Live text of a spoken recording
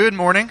Good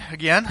morning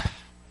again.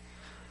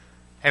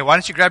 Hey, why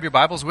don't you grab your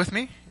Bibles with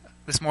me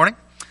this morning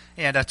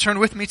and turn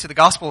with me to the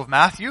Gospel of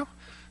Matthew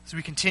as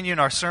we continue in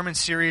our sermon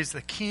series,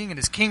 The King and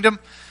His Kingdom.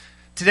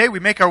 Today we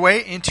make our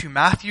way into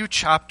Matthew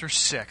chapter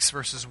 6,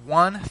 verses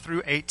 1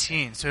 through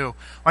 18. So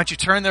why don't you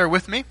turn there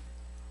with me?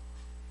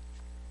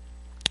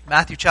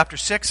 Matthew chapter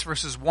 6,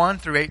 verses 1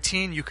 through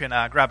 18. You can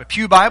grab a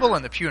pew Bible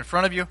in the pew in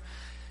front of you.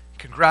 You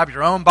can grab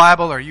your own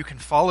Bible, or you can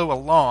follow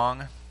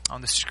along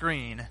on the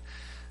screen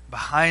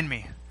behind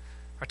me.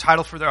 Our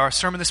title for our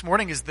sermon this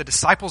morning is The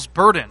Disciples'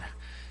 Burden,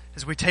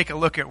 as we take a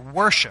look at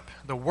worship,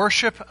 the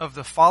worship of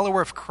the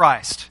follower of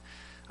Christ,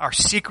 our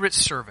secret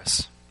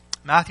service.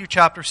 Matthew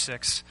chapter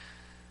 6,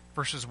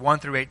 verses 1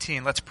 through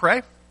 18. Let's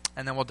pray,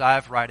 and then we'll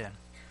dive right in.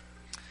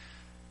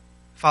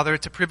 Father,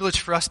 it's a privilege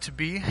for us to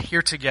be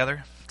here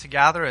together, to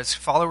gather as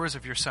followers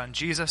of your Son,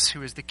 Jesus,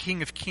 who is the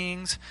King of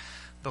Kings,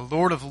 the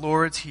Lord of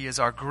Lords. He is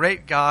our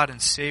great God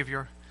and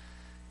Savior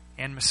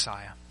and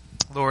Messiah.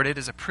 Lord, it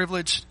is a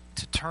privilege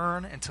to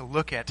turn and to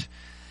look at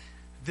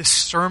this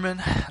sermon,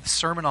 the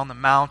Sermon on the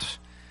Mount,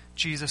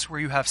 Jesus, where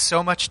you have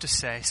so much to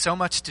say, so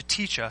much to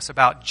teach us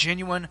about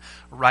genuine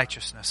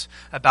righteousness,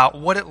 about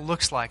what it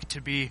looks like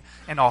to be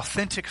an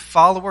authentic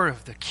follower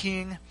of the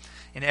King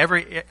in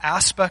every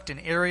aspect and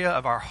area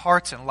of our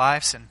hearts and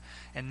lives.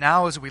 And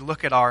now as we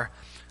look at our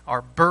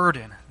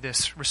burden,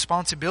 this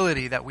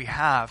responsibility that we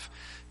have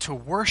to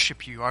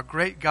worship you, our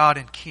great God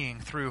and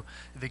King, through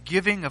the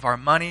giving of our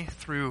money,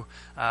 through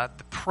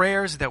the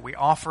prayers that we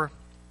offer,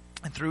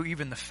 and through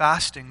even the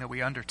fasting that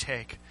we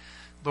undertake.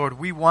 Lord,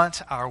 we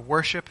want our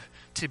worship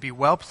to be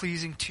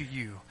well-pleasing to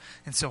you.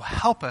 And so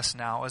help us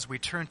now as we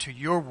turn to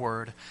your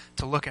word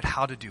to look at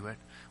how to do it.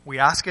 We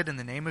ask it in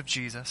the name of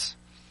Jesus,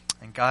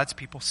 and God's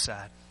people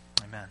said,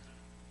 amen.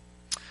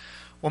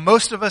 Well,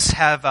 most of us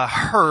have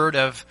heard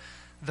of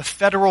the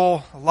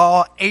federal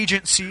law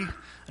agency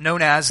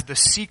known as the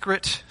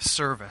Secret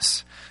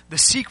Service. The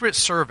Secret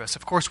Service.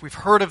 Of course, we've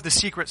heard of the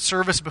Secret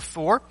Service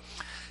before,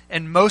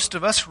 and most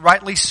of us,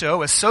 rightly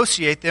so,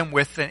 associate them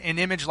with an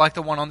image like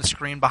the one on the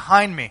screen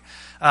behind me.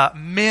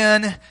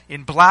 Men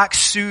in black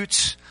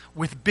suits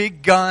with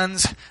big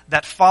guns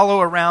that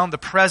follow around the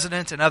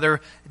president and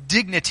other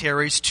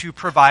dignitaries to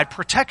provide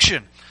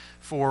protection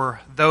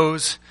for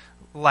those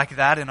like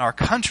that in our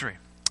country.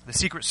 The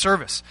Secret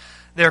Service.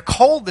 They're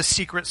called the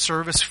Secret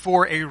Service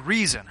for a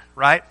reason,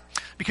 right?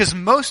 Because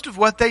most of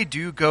what they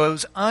do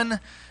goes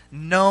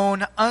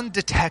unknown,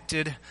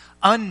 undetected,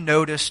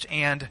 unnoticed,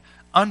 and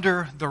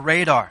under the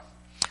radar.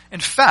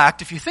 In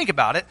fact, if you think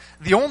about it,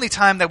 the only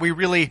time that we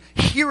really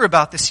hear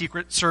about the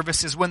Secret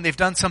Service is when they've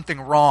done something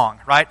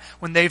wrong, right?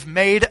 When they've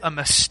made a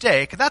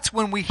mistake, that's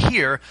when we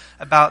hear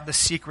about the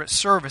Secret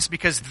Service,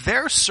 because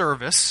their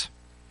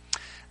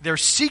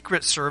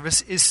Secret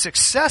Service is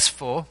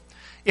successful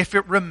if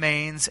it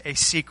remains a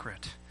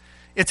secret.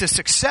 It's a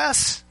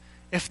success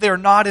if they're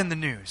not in the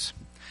news.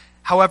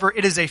 However,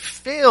 it is a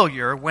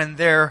failure when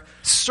their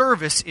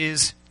service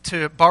is,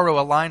 to borrow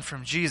a line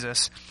from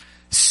Jesus,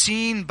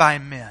 seen by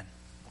men.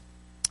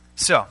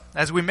 So,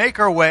 as we make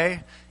our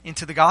way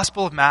into the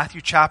Gospel of Matthew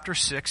chapter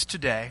 6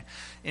 today,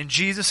 in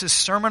Jesus'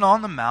 Sermon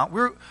on the Mount,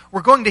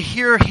 we're going to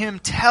hear him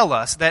tell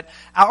us that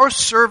our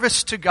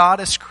service to God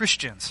as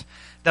Christians,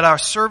 that our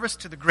service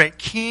to the great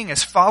King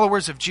as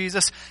followers of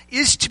Jesus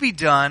is to be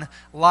done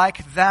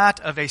like that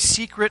of a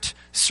Secret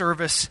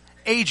Service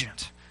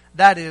agent.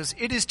 That is,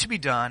 it is to be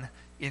done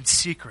in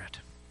secret.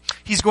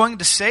 He's going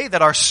to say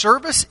that our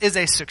service is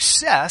a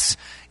success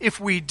if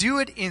we do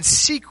it in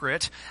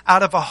secret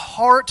out of a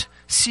heart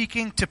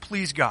seeking to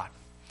please God.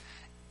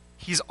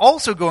 He's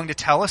also going to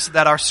tell us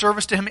that our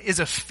service to him is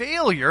a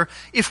failure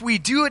if we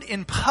do it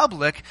in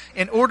public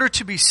in order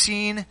to be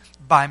seen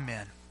by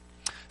men.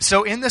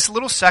 So in this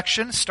little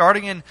section,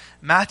 starting in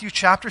Matthew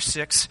chapter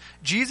 6,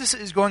 Jesus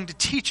is going to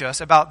teach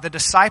us about the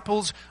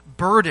disciples'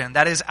 burden.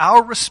 That is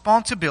our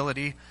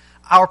responsibility,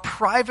 our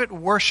private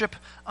worship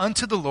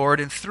unto the Lord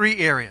in three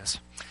areas.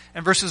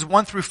 In verses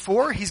 1 through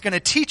 4, he's going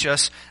to teach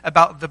us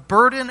about the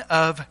burden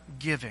of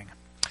giving.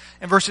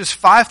 In verses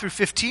 5 through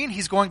 15,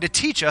 he's going to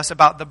teach us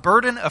about the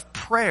burden of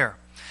prayer.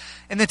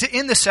 And then to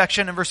end the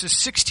section, in verses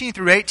 16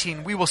 through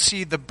 18, we will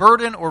see the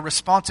burden or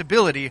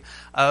responsibility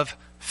of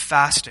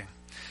fasting.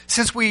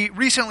 Since we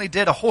recently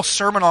did a whole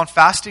sermon on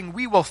fasting,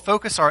 we will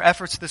focus our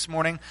efforts this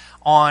morning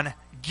on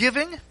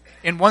giving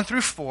in 1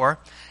 through 4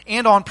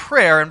 and on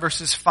prayer in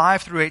verses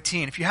 5 through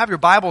 18. If you have your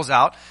Bibles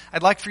out,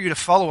 I'd like for you to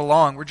follow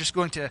along. We're just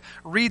going to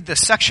read the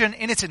section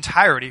in its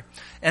entirety,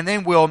 and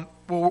then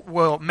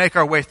we'll make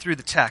our way through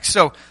the text.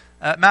 So,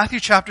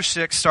 Matthew chapter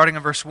 6, starting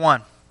in verse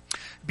 1.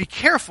 Be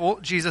careful,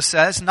 Jesus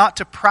says, not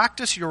to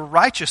practice your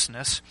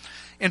righteousness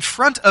in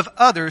front of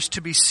others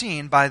to be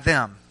seen by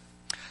them.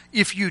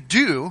 If you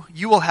do,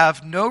 you will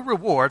have no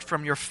reward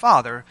from your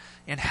Father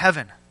in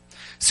heaven.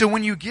 So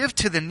when you give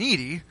to the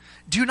needy,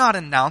 do not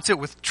announce it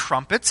with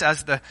trumpets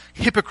as the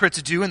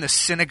hypocrites do in the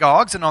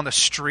synagogues and on the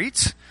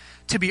streets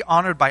to be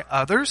honored by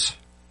others.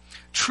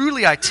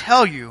 Truly I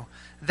tell you,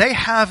 they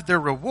have their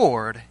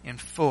reward in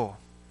full.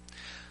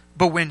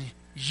 But when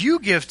you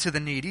give to the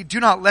needy, do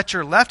not let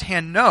your left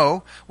hand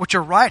know what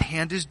your right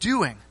hand is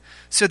doing,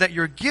 so that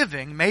your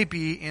giving may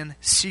be in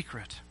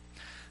secret.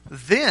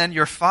 Then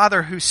your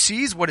Father who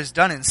sees what is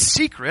done in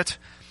secret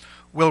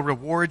will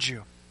reward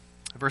you.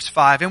 Verse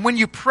 5, and when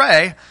you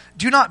pray,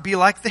 do not be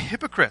like the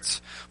hypocrites,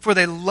 for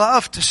they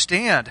love to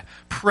stand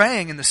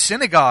praying in the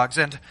synagogues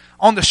and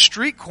on the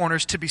street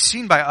corners to be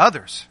seen by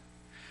others.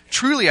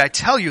 Truly, I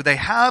tell you, they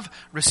have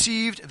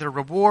received their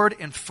reward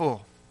in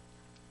full.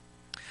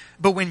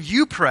 But when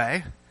you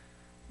pray,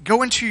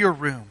 go into your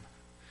room,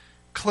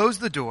 close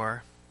the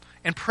door,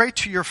 and pray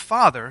to your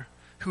Father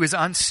who is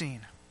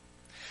unseen.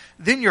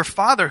 Then your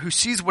Father who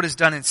sees what is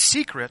done in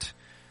secret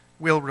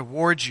will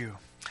reward you.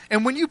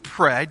 And when you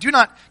pray, do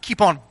not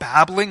keep on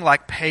babbling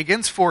like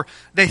pagans, for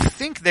they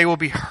think they will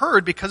be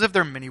heard because of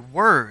their many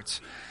words.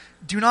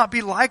 Do not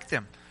be like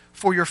them,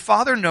 for your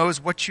Father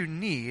knows what you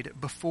need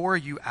before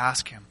you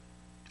ask Him.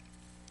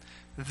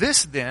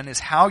 This then is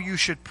how you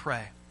should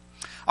pray.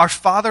 Our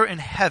Father in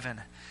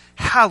heaven,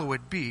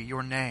 hallowed be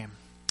your name.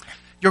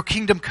 Your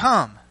kingdom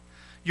come,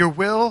 your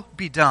will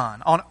be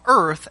done, on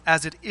earth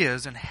as it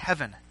is in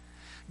heaven.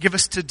 Give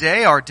us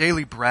today our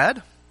daily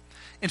bread,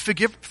 and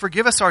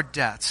forgive us our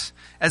debts,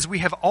 as we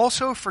have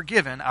also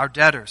forgiven our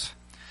debtors.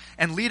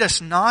 And lead us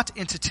not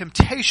into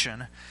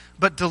temptation,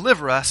 but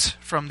deliver us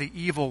from the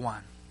evil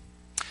one.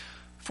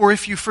 For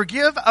if you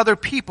forgive other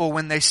people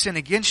when they sin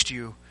against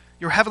you,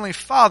 your heavenly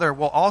Father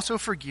will also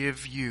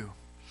forgive you.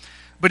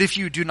 But if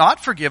you do not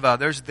forgive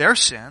others their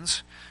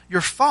sins,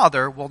 your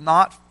Father will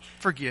not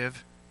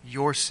forgive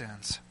your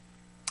sins.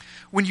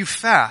 When you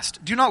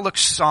fast, do not look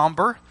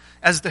somber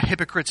as the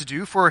hypocrites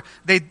do, for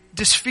they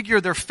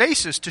disfigure their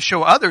faces to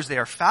show others they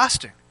are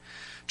fasting.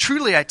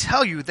 Truly, I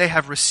tell you, they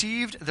have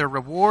received their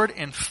reward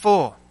in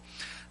full.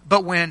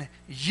 But when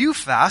you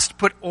fast,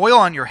 put oil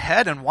on your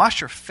head and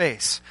wash your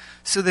face,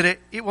 so that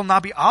it will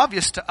not be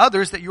obvious to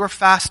others that you are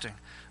fasting,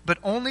 but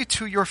only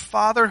to your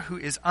Father who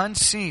is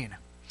unseen.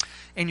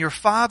 And your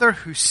Father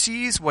who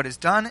sees what is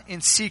done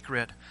in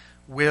secret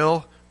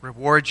will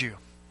reward you.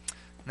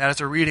 And that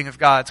is a reading of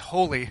God's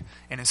holy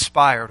and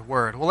inspired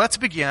word. Well, let's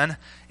begin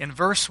in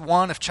verse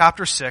 1 of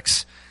chapter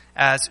 6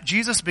 as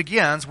Jesus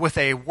begins with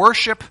a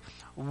worship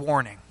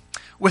warning.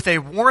 With a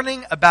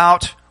warning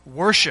about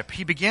worship.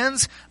 He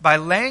begins by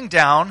laying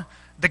down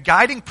the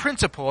guiding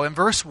principle in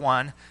verse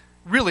 1,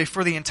 really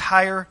for the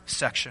entire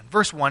section.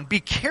 Verse 1, be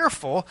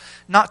careful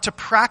not to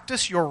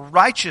practice your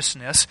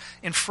righteousness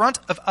in front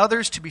of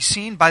others to be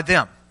seen by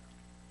them.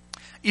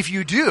 If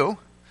you do,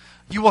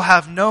 you will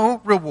have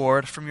no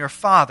reward from your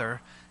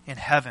Father in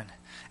heaven.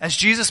 As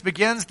Jesus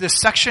begins this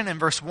section in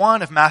verse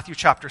 1 of Matthew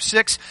chapter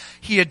 6,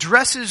 he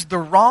addresses the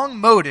wrong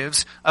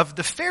motives of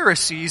the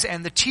Pharisees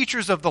and the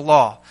teachers of the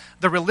law,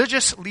 the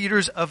religious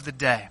leaders of the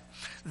day.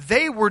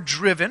 They were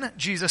driven,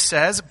 Jesus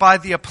says, by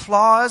the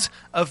applause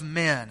of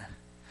men,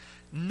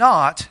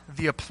 not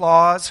the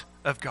applause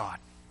of God.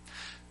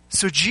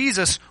 So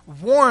Jesus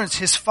warns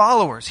his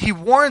followers. He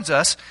warns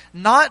us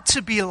not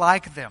to be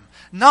like them,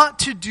 not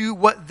to do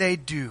what they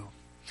do.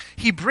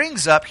 He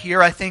brings up here,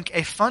 I think,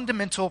 a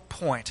fundamental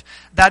point.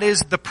 That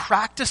is the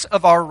practice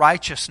of our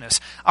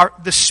righteousness,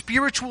 the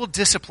spiritual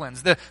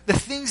disciplines, the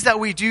things that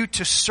we do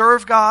to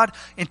serve God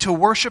and to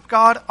worship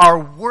God. Our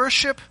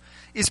worship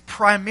is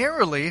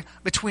primarily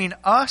between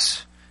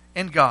us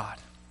and God,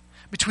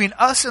 between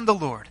us and the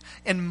Lord,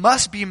 and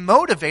must be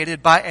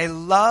motivated by a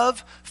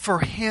love for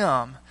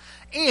Him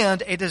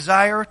and a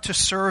desire to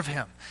serve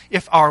Him.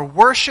 If our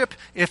worship,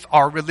 if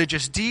our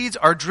religious deeds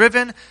are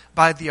driven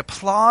by the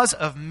applause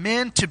of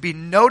men to be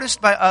noticed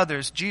by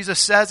others, Jesus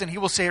says, and He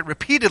will say it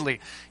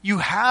repeatedly, you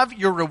have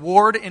your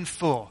reward in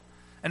full.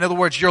 In other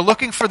words, you're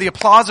looking for the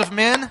applause of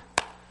men,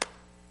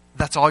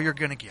 that's all you're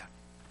going to get.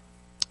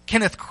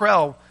 Kenneth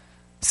Krell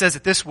says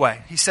it this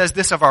way. He says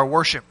this of our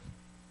worship.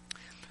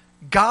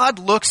 God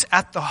looks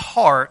at the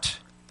heart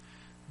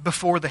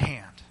before the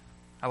hand.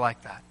 I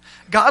like that.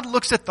 God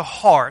looks at the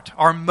heart,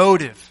 our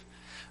motive,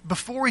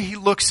 before He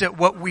looks at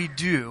what we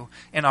do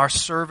in our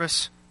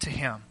service to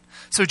Him.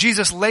 So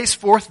Jesus lays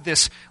forth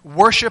this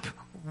worship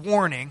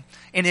warning,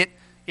 and it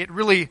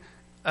really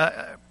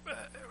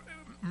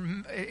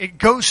it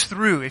goes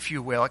through, if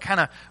you will. It kind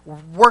of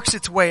works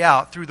its way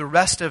out through the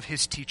rest of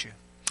His teaching.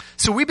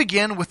 So we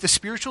begin with the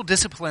spiritual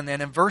discipline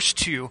then in verse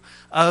 2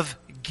 of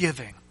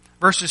giving.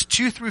 Verses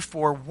 2 through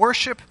 4,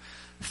 worship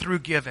through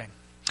giving.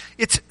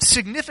 It's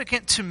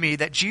significant to me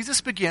that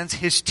Jesus begins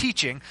His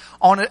teaching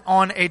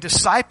on a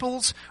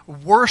disciple's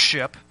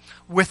worship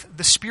with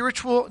the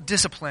spiritual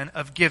discipline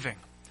of giving.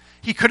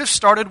 He could have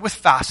started with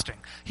fasting.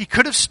 He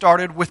could have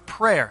started with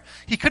prayer.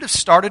 He could have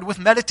started with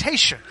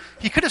meditation.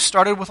 He could have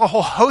started with a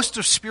whole host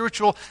of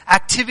spiritual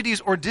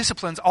activities or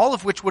disciplines, all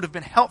of which would have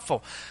been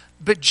helpful.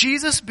 But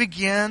Jesus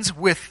begins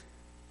with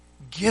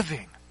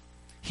giving.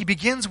 He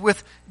begins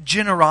with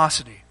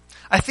generosity.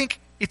 I think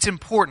it's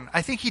important.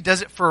 I think He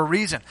does it for a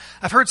reason.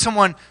 I've heard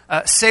someone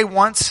say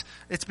once,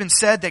 it's been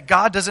said that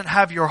God doesn't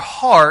have your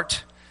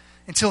heart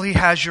until He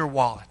has your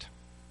wallet.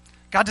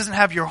 God doesn't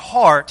have your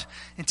heart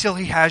until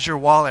He has your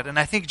wallet. And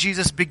I think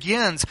Jesus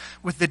begins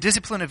with the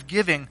discipline of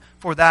giving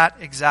for that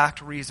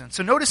exact reason.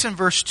 So notice in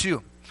verse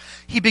 2,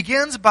 He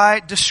begins by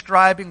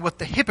describing what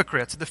the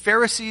hypocrites, the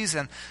Pharisees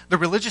and the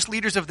religious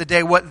leaders of the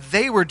day, what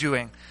they were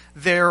doing,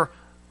 their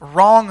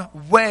wrong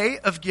way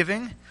of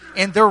giving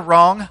and their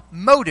wrong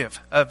motive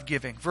of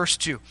giving. Verse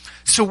 2,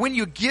 so when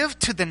you give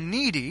to the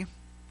needy,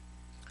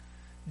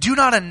 do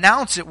not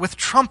announce it with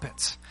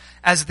trumpets,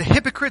 as the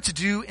hypocrites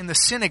do in the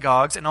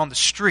synagogues and on the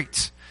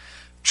streets.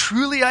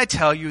 Truly I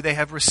tell you, they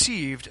have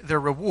received their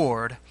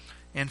reward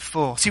in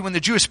full. See, when the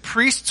Jewish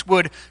priests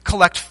would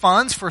collect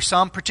funds for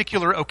some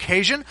particular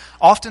occasion,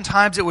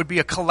 oftentimes it would be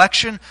a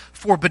collection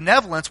for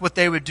benevolence. What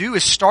they would do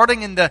is,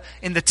 starting in the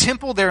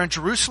temple there in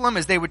Jerusalem,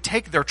 is they would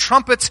take their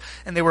trumpets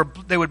and they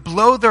would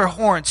blow their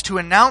horns to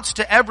announce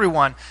to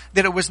everyone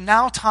that it was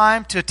now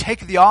time to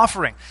take the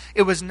offering.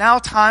 It was now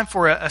time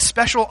for a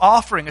special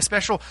offering, a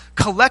special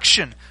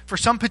collection for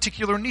some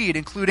particular need,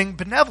 including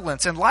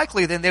benevolence. And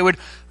likely then they would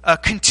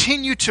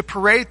continue to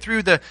parade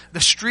through the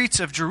streets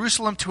of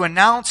Jerusalem to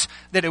announce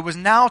that it was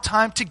now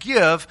time to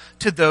give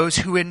to those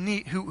who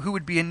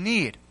would be in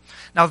need.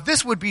 Now,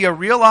 this would be a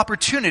real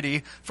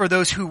opportunity for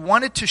those who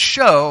wanted to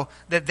show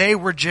that they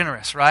were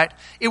generous, right?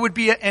 It would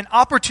be an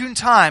opportune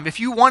time if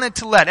you wanted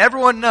to let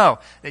everyone know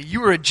that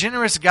you were a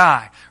generous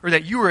guy or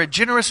that you were a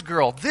generous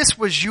girl. This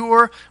was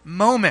your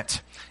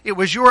moment. It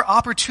was your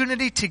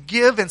opportunity to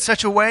give in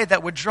such a way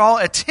that would draw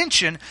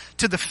attention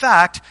to the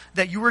fact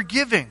that you were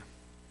giving.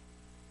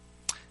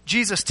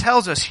 Jesus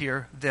tells us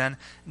here, then,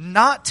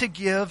 not to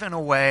give in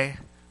a way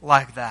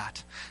like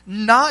that.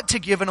 Not to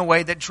give in a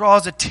way that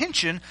draws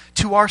attention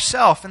to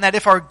ourselves. And that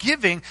if our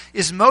giving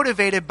is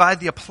motivated by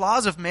the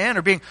applause of man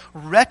or being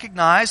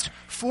recognized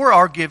for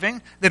our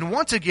giving, then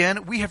once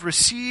again, we have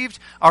received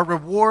our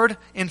reward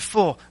in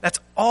full. That's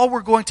all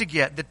we're going to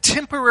get. The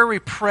temporary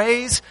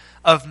praise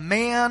of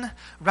man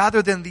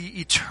rather than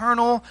the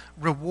eternal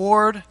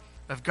reward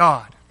of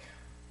God.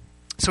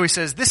 So he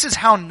says, this is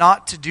how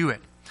not to do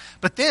it.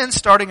 But then,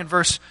 starting in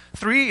verse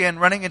 3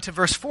 and running into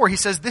verse 4, he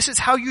says, this is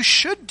how you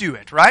should do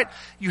it, right?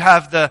 You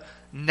have the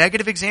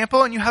negative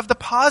example and you have the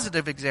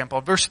positive example.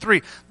 Verse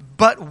 3,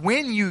 but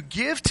when you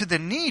give to the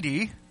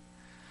needy,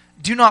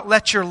 do not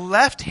let your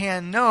left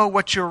hand know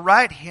what your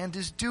right hand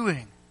is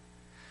doing,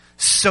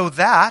 so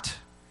that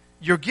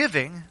your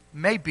giving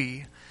may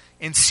be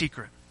in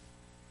secret.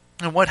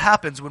 And what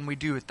happens when we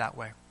do it that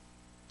way?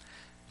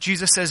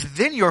 Jesus says,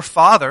 then your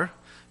Father,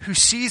 who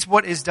sees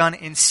what is done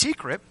in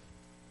secret,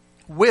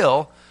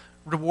 will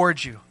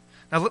reward you.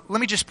 Now,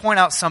 let me just point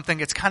out something.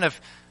 It's kind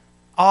of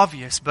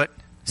obvious, but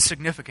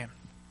significant.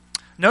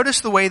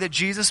 Notice the way that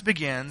Jesus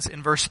begins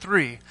in verse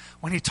 3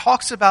 when he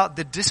talks about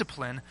the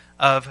discipline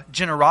of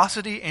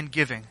generosity and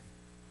giving.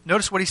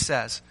 Notice what he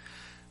says.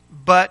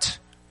 But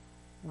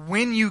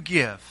when you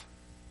give.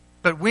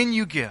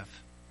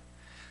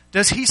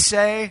 Does he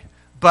say,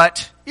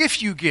 but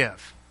if you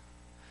give?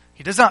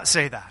 He does not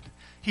say that.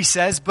 He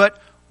says,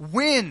 but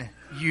when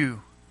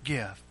you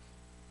give.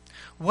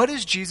 What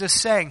is Jesus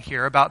saying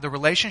here about the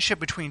relationship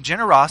between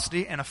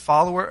generosity and a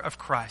follower of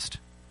Christ?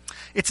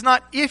 It's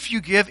not if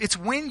you give, it's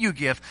when you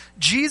give.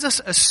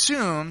 Jesus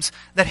assumes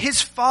that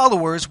his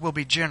followers will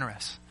be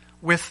generous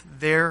with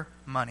their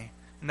money.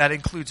 And that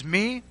includes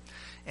me,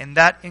 and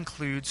that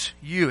includes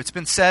you. It's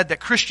been said that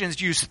Christians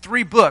use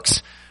 3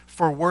 books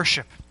for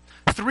worship.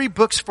 3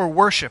 books for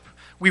worship.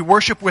 We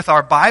worship with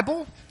our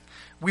Bible,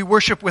 we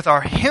worship with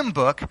our hymn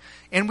book,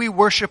 and we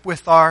worship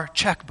with our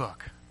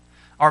checkbook.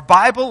 Our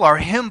Bible, our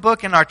hymn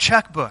book, and our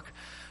checkbook.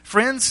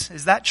 Friends,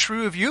 is that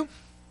true of you?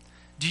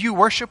 Do you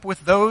worship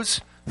with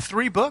those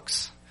 3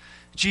 books?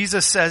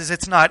 Jesus says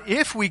it's not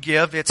if we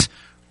give, it's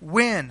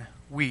when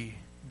we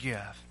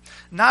give.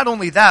 Not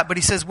only that, but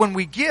he says when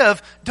we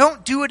give,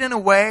 don't do it in a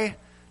way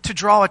to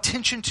draw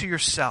attention to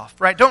yourself,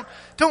 right?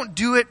 Don't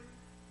do it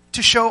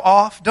to show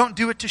off. Don't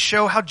do it to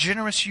show how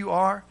generous you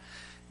are.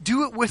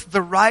 Do it with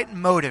the right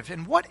motive.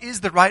 And what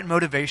is the right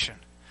motivation?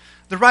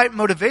 The right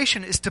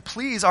motivation is to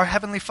please our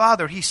Heavenly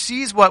Father. He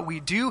sees what we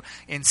do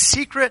in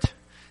secret,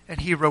 and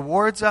He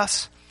rewards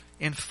us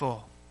in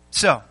full.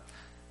 So,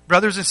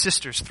 brothers and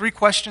sisters, 3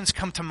 questions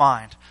come to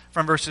mind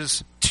from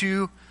verses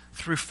 2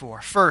 through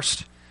 4.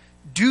 First,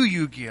 do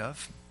you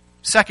give?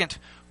 Second,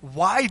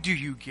 why do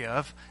you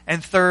give?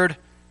 And third,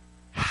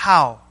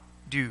 how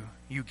do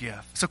you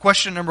give? So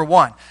question number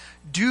 1,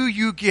 do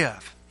you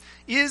give?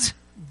 Is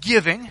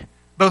giving,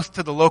 both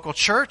to the local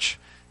church,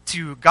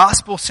 to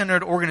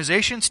gospel-centered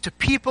organizations, to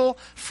people,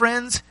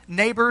 friends,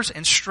 neighbors,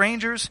 and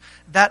strangers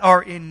that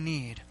are in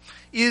need?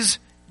 Is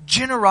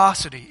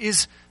generosity,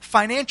 is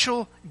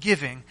financial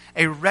giving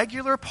a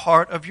regular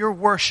part of your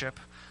worship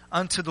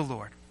unto the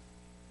Lord?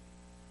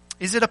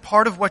 Is it a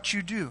part of what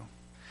you do?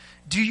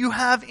 Do you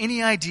have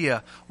any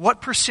idea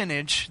what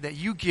percentage that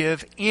you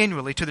give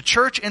annually to the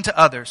church and to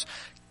others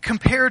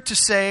compared to,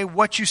 say,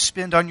 what you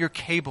spend on your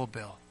cable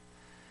bill?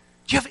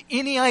 Do you have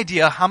any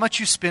idea how much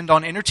you spend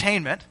on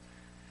entertainment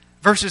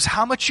versus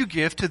how much you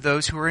give to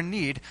those who are in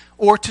need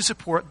or to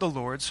support the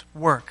Lord's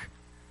work?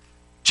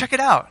 Check it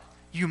out.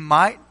 You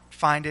might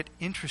find it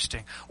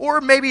interesting.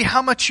 Or maybe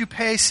how much you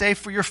pay, say,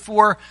 for your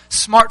 4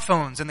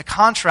 smartphones and the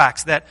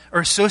contracts that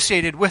are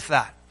associated with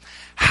that.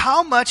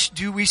 How much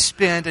do we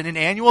spend on an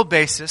annual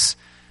basis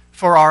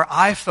for our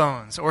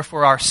iPhones or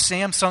for our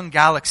Samsung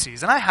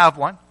Galaxies? And I have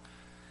one.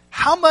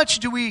 How much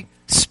do we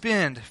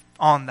spend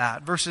on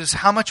that versus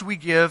how much we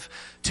give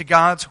to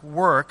God's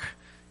work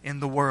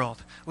in the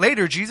world?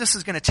 Later, Jesus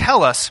is going to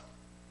tell us,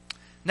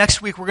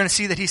 next week we're going to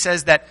see that he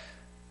says that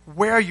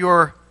where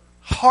your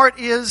heart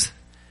is,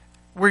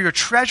 where your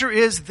treasure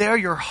is, there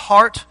your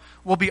heart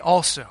will be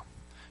also.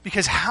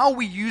 Because how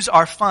we use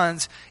our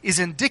funds is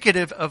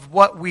indicative of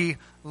what we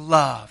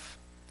love.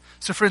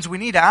 So friends, we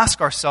need to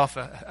ask ourselves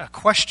a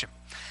question.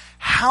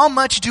 How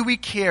much do we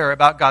care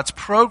about God's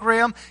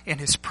program and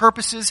His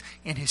purposes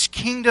and His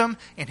kingdom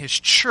and His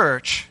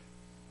church?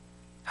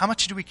 How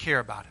much do we care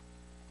about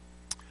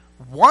it?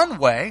 One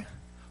way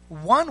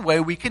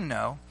we can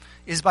know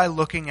is by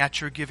looking at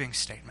your giving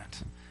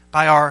statement,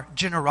 by our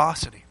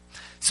generosity.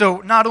 So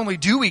not only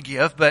do we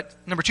give, but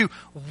number 2,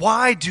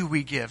 why do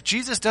we give?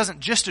 Jesus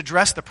doesn't just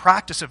address the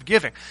practice of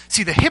giving.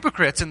 See, the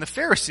hypocrites and the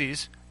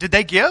Pharisees, did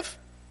they give?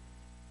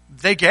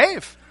 They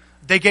gave.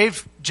 They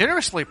gave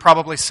generously,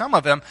 probably some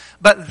of them,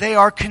 but they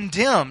are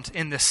condemned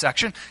in this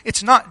section.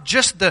 It's not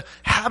just the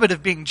habit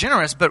of being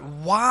generous, but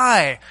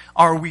why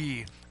are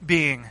we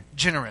being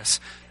generous?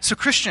 So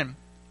Christian,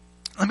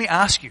 let me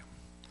ask you,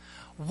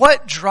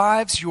 what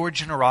drives your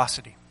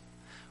generosity?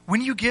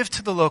 When you give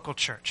to the local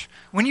church,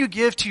 when you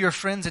give to your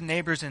friends and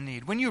neighbors in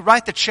need, when you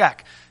write the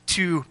check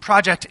to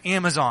Project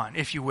Amazon,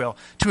 if you will,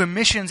 to a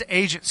missions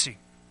agency,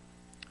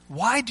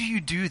 why do you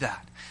do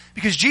that?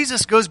 Because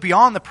Jesus goes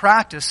beyond the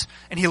practice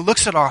and He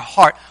looks at our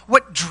heart.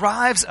 What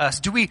drives us?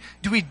 Do we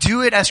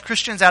do it as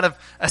Christians out of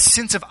a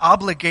sense of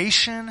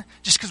obligation,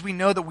 just because we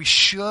know that we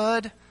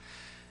should?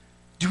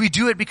 Do we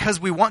do it because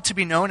we want to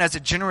be known as a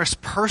generous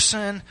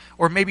person,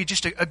 or maybe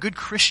just a good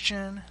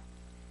Christian?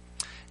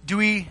 Do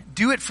we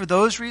do it for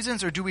those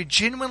reasons, or do we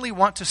genuinely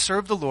want to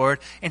serve the Lord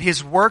and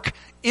His work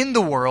in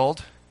the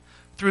world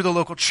through the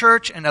local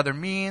church and other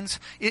means?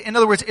 In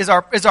other words, is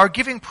our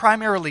giving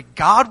primarily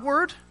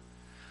God-word,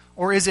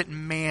 or is it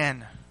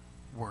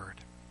man-word?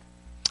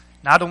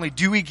 Not only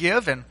do we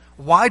give and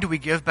why do we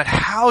give, but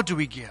how do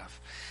we give?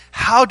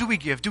 How do we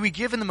give? Do we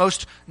give in the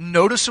most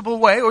noticeable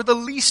way or the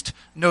least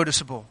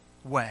noticeable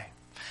way?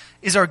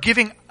 Is our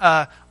giving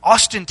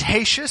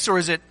ostentatious, or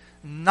is it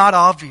not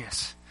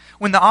obvious?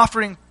 When the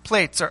offering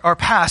plates are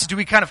passed, do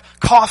we kind of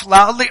cough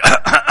loudly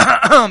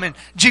and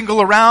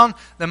jingle around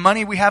the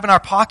money we have in our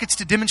pockets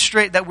to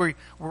demonstrate that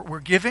we're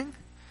giving?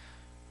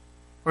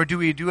 Or do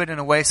we do it in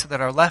a way so that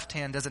our left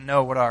hand doesn't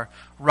know what our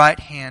right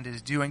hand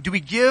is doing? Do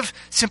we give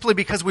simply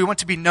because we want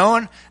to be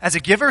known as a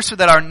giver so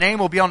that our name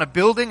will be on a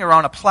building or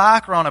on a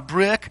plaque or on a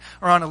brick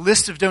or on a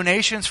list of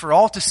donations for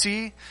all to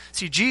see?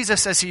 See,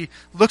 Jesus, as He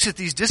looks at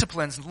these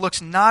disciplines,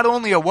 looks not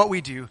only at what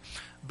we do,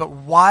 but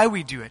why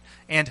we do it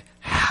and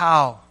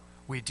how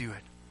we do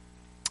it.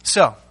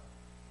 So,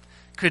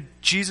 could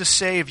Jesus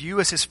say of you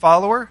as His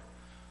follower,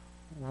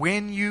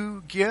 when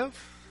you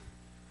give?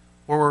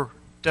 Or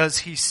does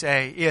He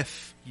say,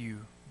 if you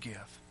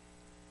give?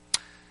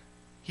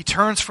 He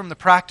turns from the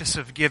practice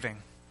of giving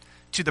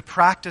to the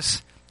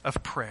practice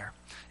of prayer.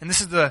 And this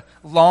is the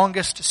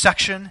longest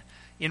section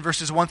in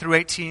verses 1 through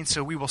 18,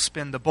 so we will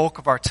spend the bulk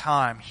of our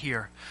time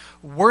here.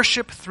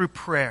 Worship through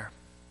prayer.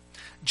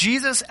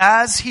 Jesus,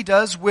 as He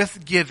does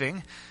with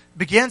giving,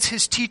 begins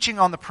His teaching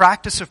on the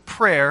practice of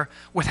prayer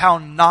with how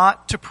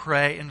not to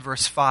pray in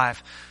verse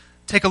 5.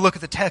 Take a look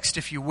at the text,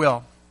 if you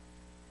will.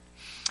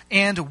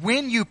 And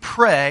when you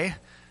pray,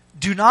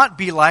 do not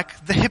be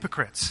like the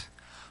hypocrites,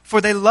 for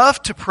they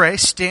love to pray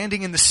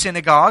standing in the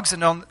synagogues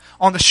and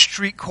on the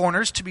street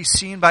corners to be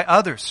seen by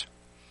others.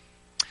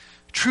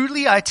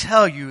 Truly I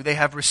tell you, they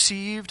have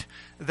received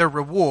their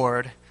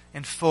reward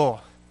in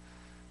full.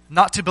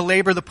 Not to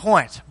belabor the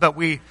point, but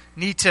we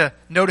need to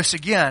notice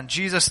again,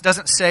 Jesus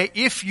doesn't say,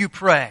 if you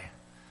pray.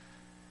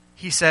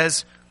 He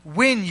says,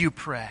 when you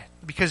pray.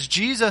 Because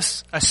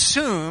Jesus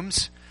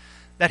assumes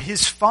that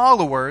His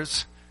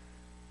followers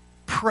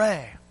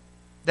pray.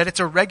 That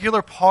it's a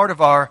regular part of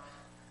our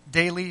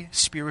daily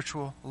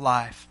spiritual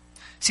life.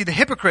 See, the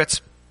hypocrites,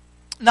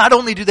 not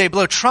only do they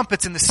blow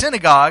trumpets in the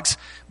synagogues,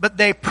 but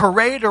they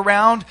parade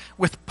around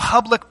with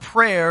public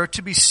prayer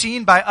to be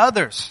seen by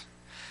others.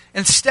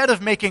 Instead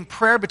of making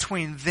prayer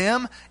between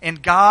them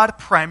and God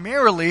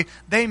primarily,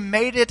 they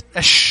made it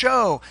a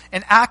show,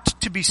 an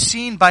act to be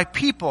seen by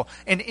people.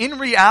 And in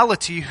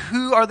reality,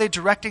 who are they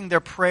directing their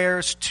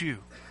prayers to?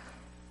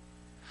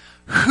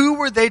 Who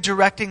were they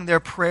directing their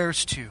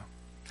prayers to?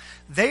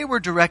 They were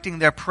directing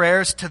their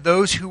prayers to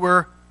those who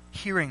were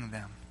hearing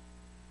them,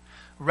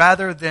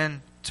 rather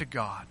than to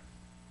God.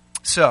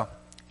 So,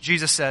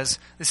 Jesus says,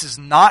 this is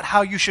not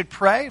how you should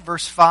pray,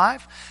 verse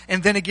 5.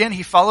 And then again,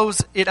 He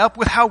follows it up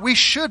with how we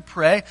should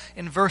pray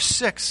in verse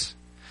 6.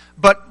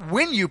 But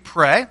when you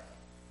pray,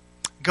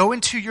 go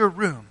into your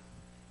room,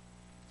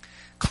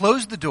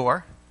 close the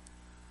door,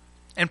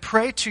 and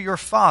pray to your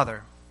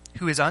Father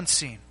who is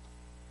unseen.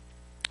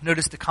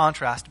 Notice the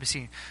contrast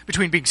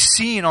between being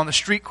seen on the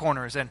street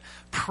corners and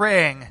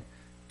praying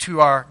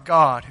to our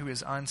God who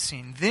is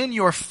unseen. Then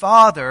your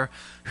Father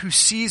who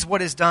sees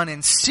what is done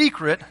in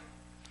secret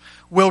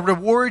will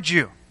reward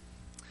you.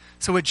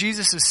 So what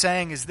Jesus is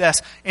saying is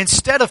this: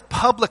 instead of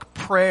public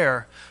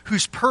prayer,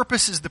 whose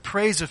purpose is the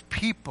praise of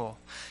people,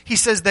 he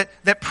says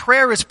that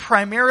prayer is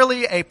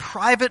primarily a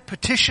private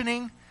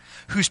petitioning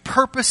whose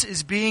purpose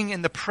is being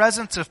in the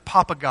presence of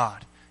Papa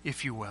God,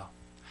 if you will.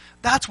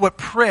 That's what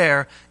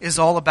prayer is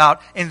all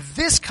about. And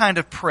this kind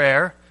of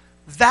prayer,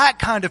 that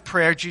kind of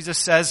prayer, Jesus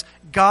says,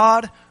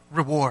 God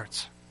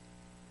rewards.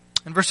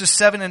 In verses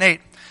 7 and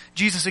 8,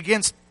 Jesus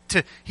again,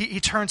 he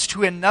turns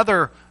to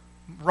another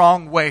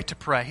wrong way to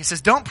pray. He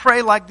says, don't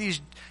pray like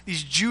these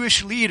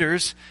Jewish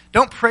leaders.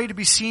 Don't pray to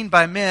be seen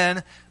by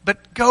men,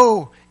 but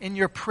go in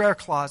your prayer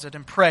closet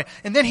and pray.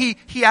 And then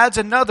he adds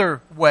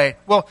another way.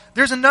 Well,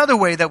 there's another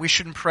way that we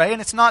shouldn't pray,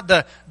 and it's not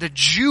the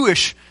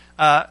Jewish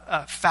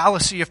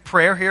fallacy of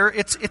prayer here.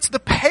 It's the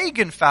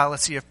pagan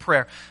fallacy of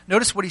prayer.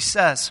 Notice what he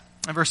says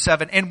in verse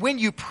 7. And when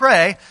you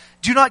pray,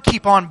 do not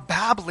keep on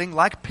babbling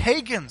like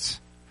pagans,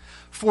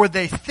 for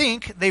they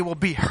think they will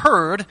be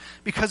heard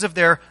because of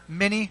their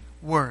many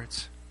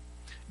words.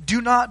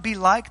 Do not be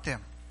like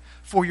them,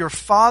 for your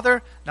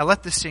Father... Now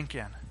let this sink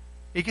in.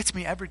 It gets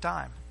me every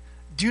time.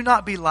 Do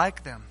not be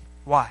like them.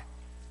 Why?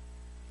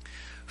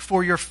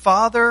 For your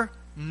Father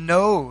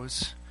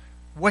knows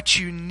what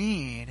you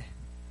need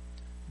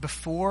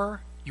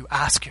before you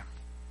ask Him.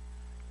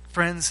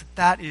 Friends,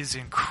 that is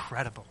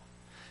incredible.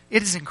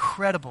 It is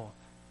incredible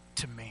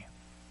to me.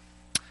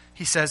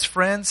 He says,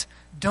 friends,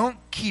 don't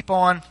keep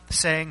on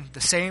saying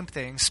the same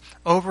things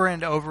over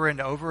and over and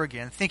over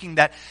again, thinking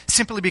that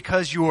simply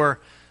because you're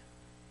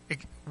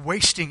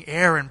wasting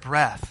air and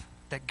breath,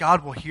 that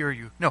God will hear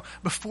you. No,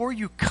 before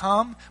you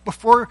come,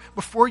 before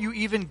you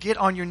even get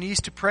on your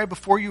knees to pray,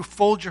 before you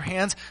fold your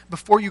hands,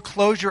 before you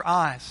close your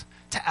eyes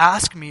to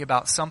ask me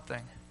about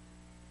something,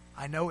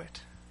 I know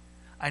it.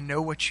 I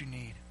know what you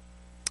need.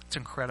 It's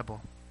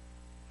incredible.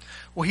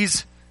 Well,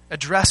 he's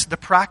addressed the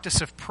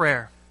practice of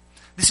prayer.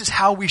 This is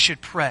how we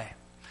should pray.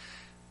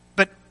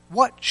 But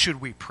what should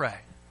we pray,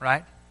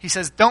 right? He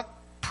says, don't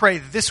pray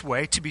this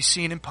way to be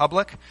seen in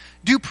public.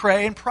 Do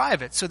pray in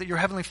private so that your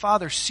Heavenly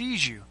Father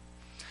sees you.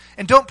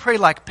 And don't pray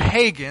like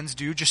pagans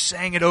do, just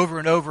saying it over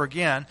and over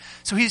again.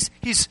 So he's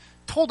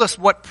told us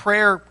what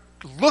prayer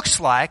looks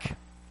like,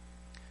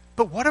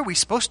 but what are we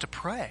supposed to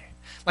pray?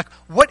 Like,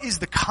 what is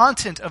the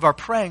content of our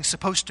praying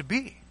supposed to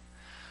be?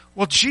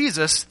 Well,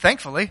 Jesus,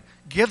 thankfully,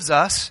 gives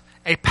us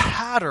a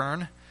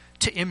pattern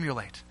to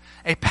emulate,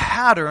 a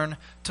pattern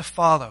to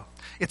follow.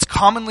 It's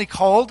commonly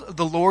called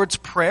the Lord's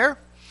Prayer.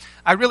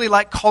 I really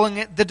like calling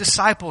it the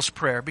disciples'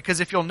 prayer, because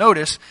if you'll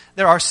notice,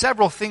 there are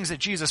several things that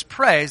Jesus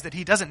prays that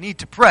he doesn't need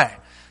to pray.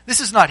 This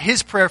is not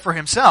his prayer for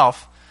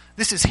himself.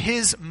 This is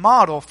his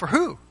model for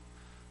who?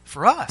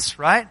 For us,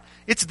 right?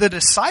 It's the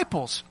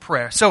disciples'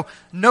 prayer. So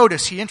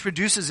notice he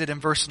introduces it in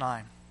verse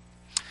 9.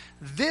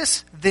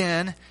 This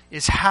then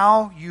is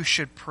how you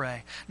should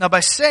pray. Now by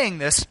saying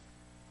this,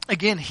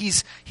 again,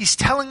 he's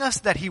telling us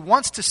that he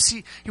wants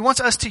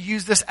us to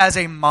use this as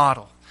a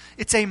model.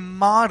 It's a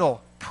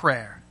model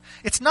prayer.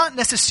 It's not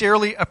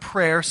necessarily a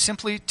prayer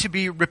simply to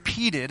be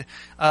repeated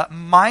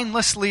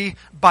mindlessly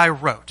by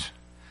rote.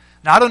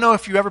 Now, I don't know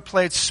if you ever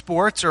played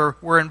sports or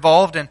were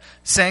involved in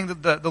saying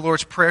the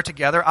Lord's Prayer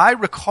together. I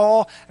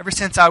recall ever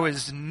since I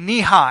was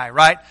knee-high,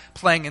 right,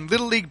 playing in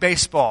Little League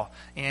Baseball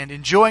and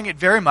enjoying it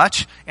very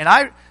much. And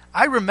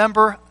I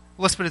remember,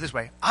 let's put it this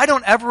way, I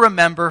don't ever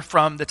remember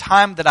from the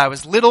time that I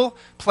was little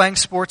playing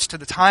sports to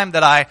the time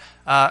that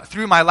I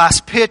threw my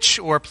last pitch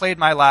or played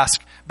my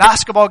last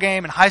basketball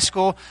game in high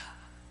school.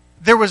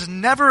 There was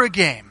never a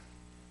game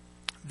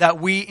that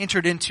we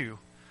entered into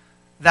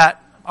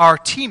that our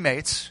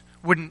teammates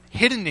wouldn't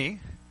hit a knee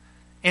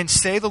and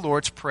say the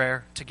Lord's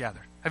Prayer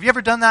together. Have you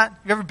ever done that? Have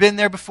you ever been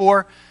there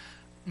before?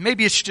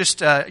 Maybe it's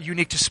just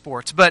unique to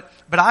sports, but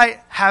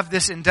I have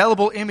this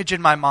indelible image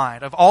in my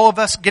mind of all of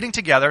us getting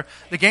together,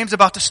 the game's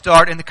about to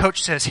start, and the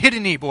coach says, hit a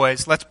knee,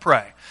 boys, let's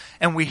pray.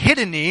 And we hit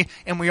a knee,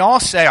 and we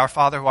all say, Our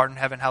Father who art in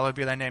heaven, hallowed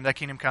be thy name, thy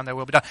kingdom come, thy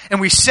will be done. And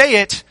we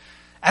say it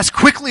as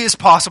quickly as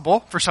possible,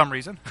 for some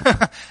reason,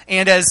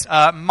 and as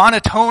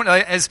monotone,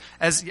 as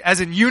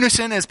in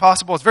unison as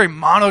possible. It's very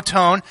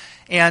monotone,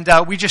 and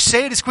we just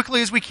say it as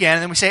quickly as we can,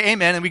 and then we say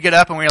amen, and we get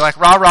up, and we're like,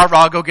 rah, rah,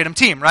 rah, go get 'em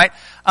team, right?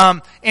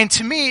 And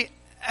to me,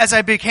 as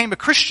I became a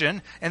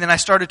Christian, and then I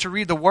started to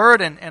read the Word,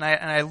 and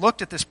I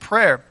looked at this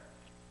prayer,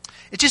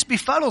 it just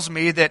befuddles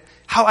me that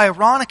how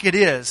ironic it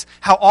is,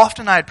 how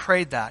often I had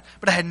prayed that,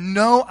 but I had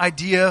no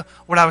idea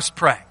what I was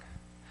praying.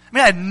 I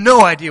mean, I had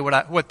no idea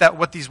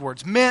what these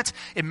words meant.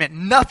 It meant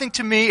nothing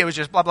to me. It was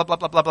just blah, blah, blah,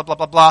 blah, blah, blah, blah,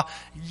 blah, blah.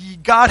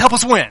 God help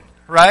us win,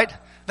 right?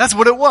 That's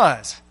what it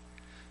was.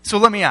 So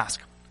let me ask,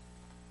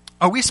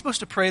 are we supposed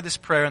to pray this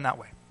prayer in that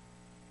way?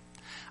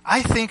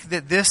 I think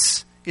that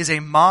this is a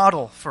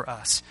model for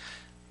us.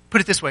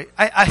 Put it this way.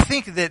 I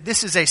think that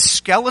this is a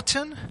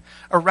skeleton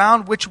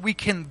around which we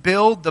can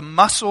build the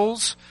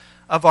muscles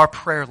of our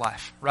prayer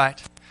life,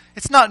 right?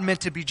 It's not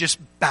meant to be just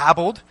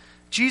babbled.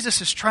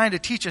 Jesus is trying to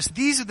teach us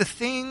these are the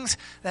things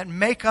that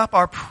make up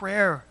our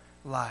prayer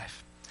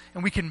life.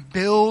 And we can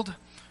build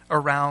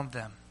around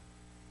them.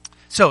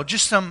 So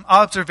just some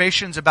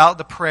observations about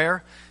the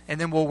prayer, and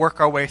then we'll work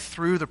our way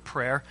through the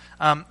prayer.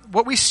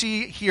 What we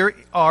see here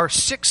are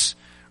 6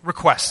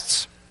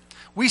 requests.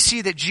 We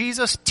see that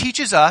Jesus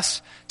teaches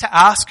us to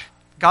ask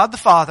God the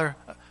Father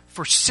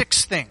for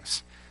 6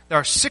 things. There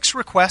are 6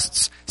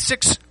 requests,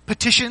 6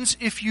 petitions,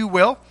 if you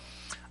will.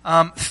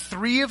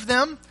 3 of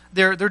them,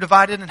 they're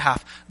divided in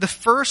half. The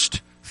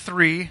first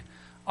 3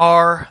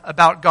 are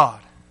about God.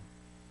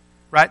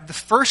 Right? The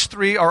first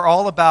 3 are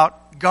all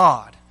about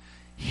God.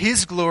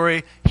 His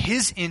glory,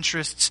 His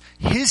interests,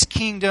 His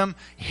kingdom,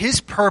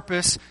 His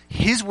purpose,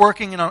 His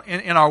working in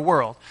our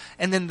world.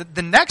 And then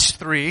the next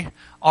 3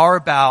 are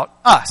about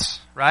us,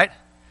 right?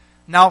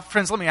 Now,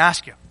 friends, let me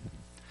ask you.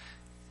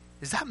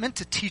 Is that meant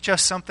to teach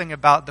us something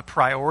about the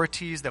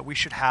priorities that we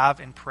should have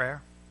in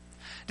prayer?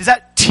 Does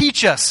that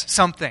teach us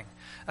something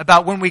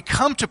about when we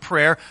come to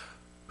prayer,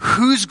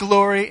 whose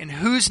glory and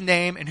whose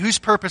name and whose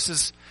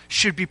purposes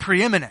should be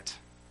preeminent?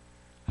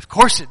 Of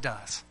course it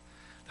does.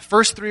 The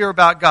first 3 are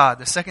about God.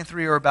 The second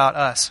 3 are about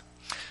us.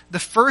 The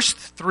first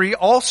 3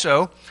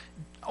 also,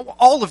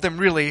 all of them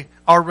really,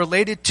 are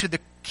related to the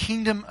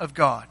kingdom of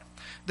God.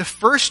 The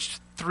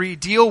first 3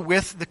 deal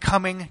with the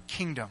coming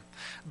kingdom.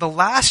 The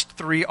last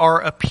 3 are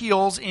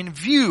appeals in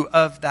view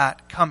of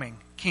that coming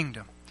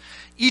kingdom.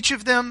 Each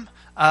of them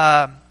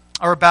are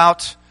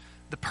about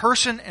the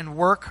person and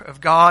work of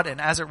God and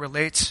as it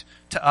relates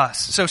to us.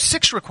 So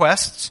 6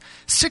 requests,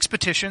 6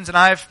 petitions, and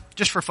I've,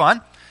 just for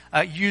fun,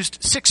 used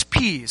 6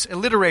 P's,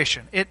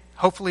 alliteration. It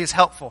hopefully is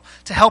helpful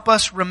to help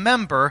us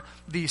remember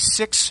these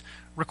 6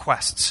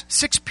 requests.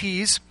 6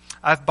 P's,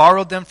 I've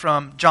borrowed them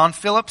from John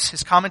Phillips,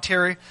 his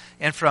commentary,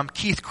 and from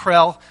Keith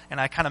Krell, and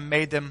I kind of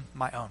made them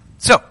my own.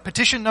 So,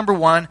 petition number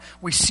 1,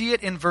 we see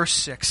it in verse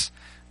 6.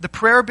 The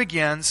prayer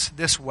begins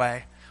this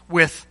way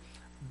with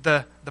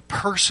the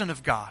person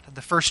of God.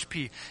 The first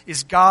P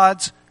is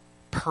God's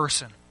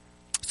person.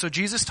 So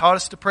Jesus taught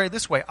us to pray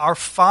this way: Our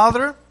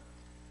Father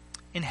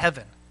in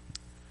heaven.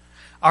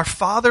 Our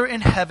Father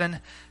in heaven,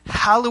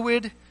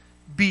 hallowed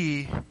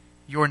be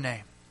your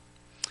name.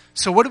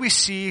 So what do we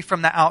see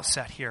from the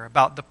outset here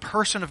about the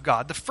person of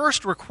God? The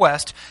first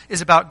request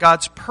is about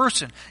God's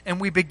person. And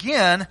we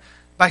begin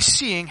by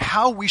seeing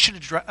how we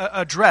should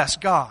address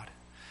God.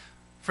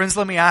 Friends,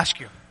 let me ask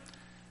you.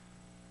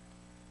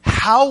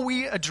 How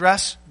we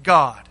address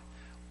God,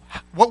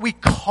 what we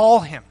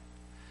call Him,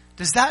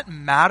 does that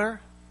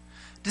matter?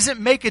 Does it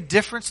make a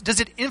difference?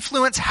 Does it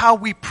influence how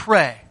we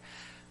pray?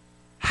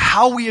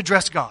 How we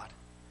address God?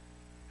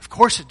 Of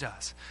course it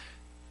does.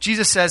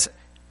 Jesus says,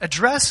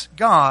 address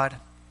God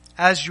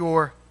as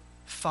your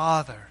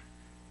Father.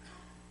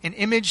 An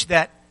image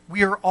that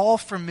we are all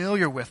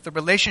familiar with, the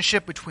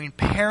relationship between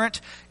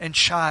parent and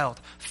child,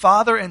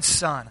 father and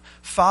son,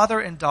 father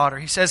and daughter.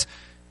 He says,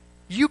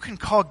 you can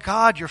call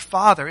God your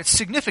Father. It's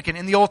significant.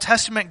 In the Old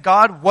Testament,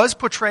 God was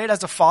portrayed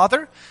as a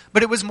father,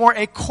 but it was more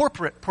a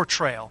corporate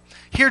portrayal.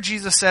 Here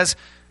Jesus says,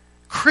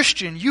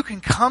 Christian, you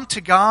can come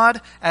to God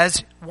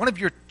as one of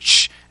your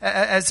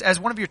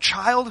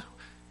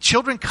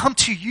children come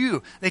to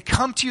you. They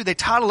come to you, they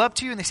toddle up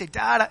to you, and they say,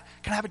 Dad,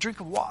 can I have a drink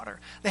of water?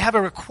 They have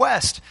a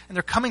request, and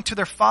they're coming to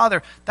their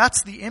Father.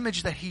 That's the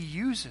image that He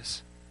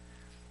uses.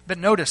 But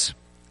notice,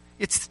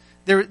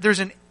 there's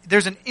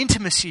an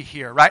intimacy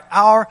here, right?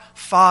 Our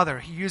Father.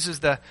 He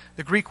uses the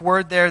Greek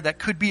word there that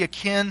could be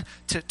akin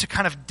to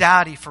kind of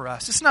daddy for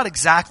us. It's not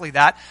exactly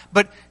that,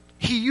 but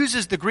he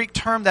uses the Greek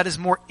term that is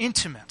more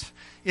intimate.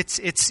 It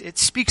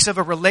speaks of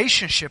a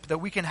relationship that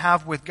we can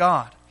have with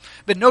God.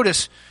 But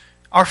notice,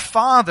 our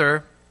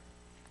Father,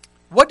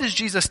 what does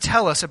Jesus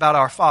tell us about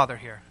our Father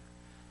here?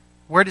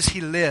 Where does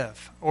He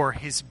live or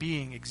His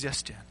being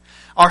exist in?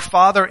 Our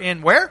Father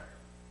in where?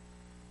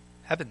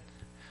 Heaven.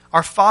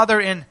 Our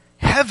Father in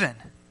heaven.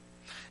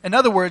 In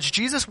other words,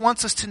 Jesus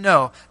wants us to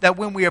know that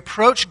when we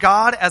approach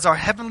God as our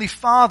Heavenly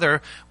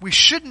Father, we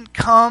shouldn't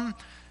come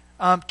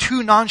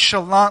too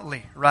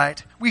nonchalantly,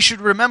 right? We should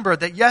remember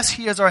that yes,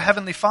 He is our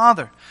Heavenly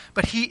Father,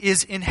 but He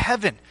is in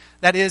heaven.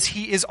 That is,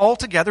 He is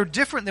altogether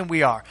different than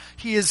we are.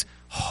 He is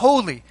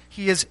holy.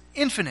 He is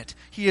infinite.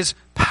 He is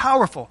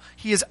powerful.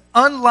 He is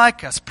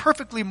unlike us,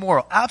 perfectly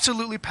moral,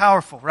 absolutely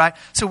powerful, right?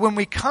 So when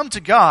we come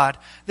to God,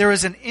 there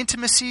is an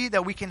intimacy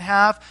that we can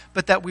have,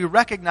 but that we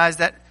recognize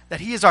that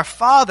He is our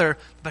Father,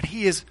 but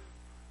He is,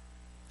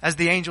 as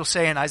the angels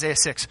say in Isaiah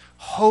 6,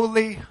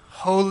 holy,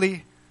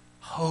 holy,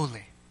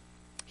 holy.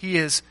 He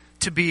is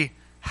to be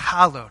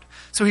hallowed.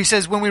 So he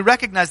says, when we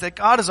recognize that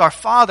God is our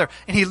Father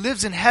and He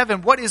lives in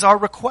heaven, what is our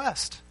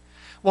request?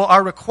 Well,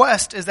 our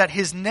request is that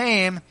His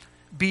name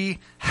be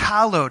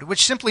hallowed,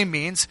 which simply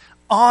means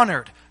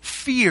honored,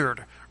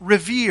 feared,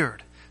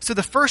 revered. So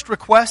the first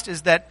request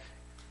is that,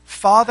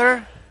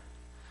 Father,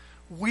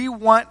 we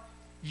want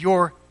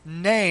your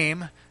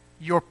name,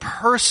 your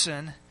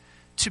person,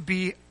 to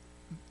be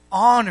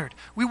honored.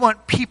 We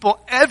want people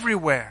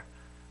everywhere,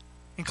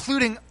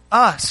 including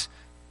us,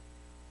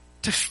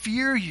 to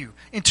fear you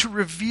and to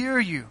revere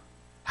you.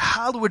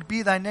 Hallowed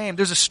be thy name.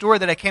 There's a story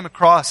that I came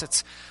across.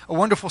 It's a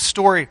wonderful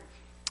story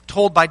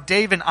told by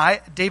David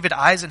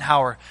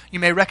Eisenhower. You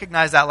may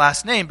recognize that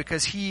last name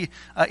because he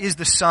is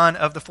the son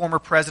of the former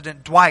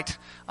president Dwight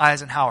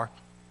Eisenhower.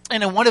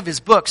 And in one of his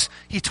books,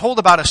 he told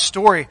about a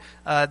story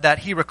that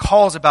he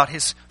recalls about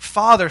his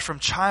father from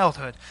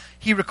childhood.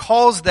 He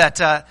recalls that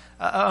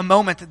a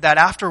moment that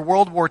after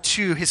World War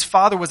II, his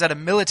father was at a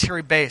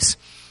military base.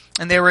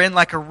 And they were in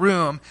like a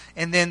room,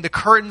 and then the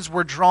curtains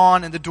were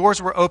drawn and the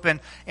doors were open,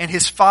 and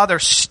his father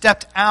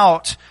stepped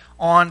out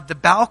on the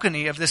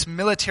balcony of this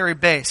military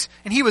base.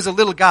 And he was a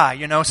little guy,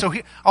 so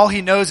all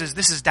he knows is,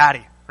 this is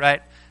daddy,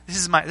 right? This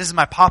is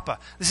my papa.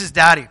 This is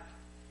daddy.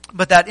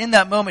 But that in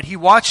that moment, he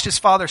watched his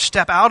father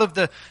step out of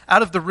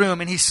the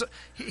room, and he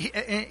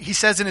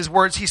says in his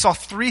words, he saw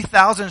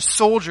 3,000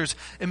 soldiers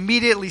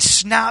immediately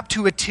snap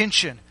to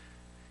attention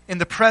in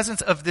the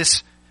presence of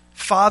this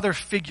father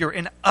figure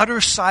in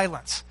utter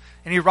silence.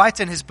 And he writes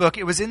in his book,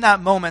 it was in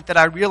that moment that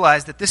I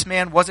realized that this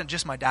man wasn't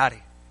just my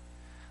daddy.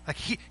 Like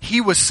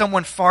he was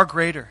someone far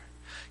greater.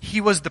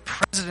 He was the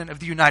president of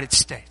the United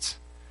States.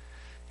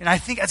 And I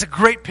think that's a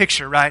great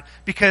picture, right?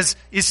 Because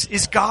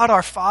is God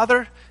our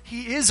Father?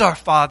 He is our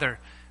Father.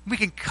 We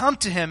can come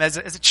to Him as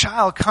a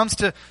child comes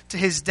to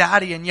his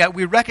daddy, and yet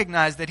we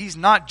recognize that He's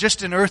not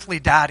just an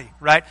earthly daddy,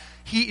 right?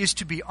 He is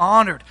to be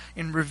honored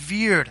and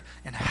revered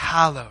and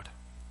hallowed.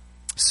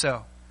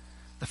 So,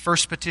 the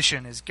first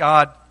petition is,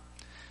 God,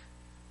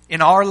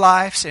 in our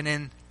lives and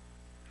in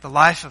the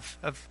life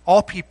of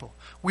all people,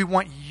 we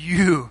want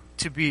you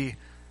to be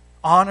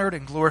honored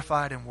and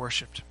glorified and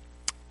worshiped.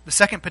 The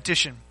second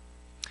petition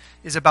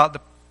is about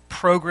the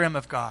program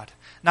of God.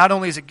 Not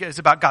only is it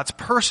about God's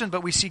person,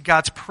 but we see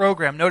God's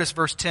program. Notice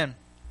verse 10,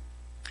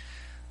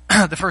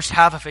 the first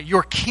half of it.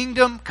 Your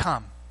kingdom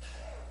come.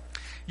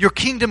 Your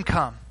kingdom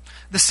come.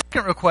 The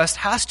second request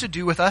has to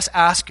do with us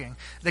asking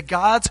that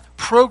God's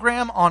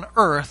program on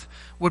earth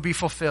would be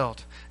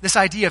fulfilled. This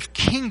idea of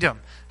kingdom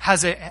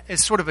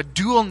is sort of a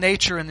dual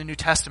nature in the New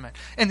Testament.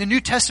 In the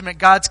New Testament,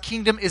 God's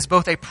kingdom is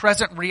both a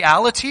present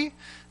reality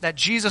that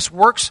Jesus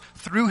works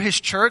through His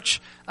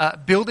church,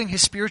 building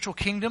His spiritual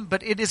kingdom,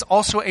 but it is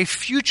also a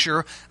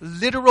future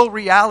literal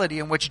reality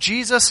in which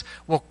Jesus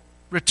will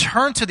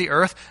return to the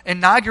earth,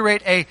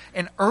 inaugurate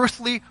an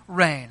earthly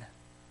reign.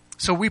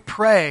 So we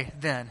pray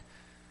then,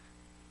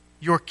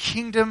 your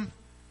kingdom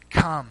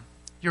come.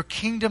 Your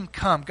kingdom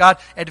come. God,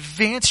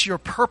 advance your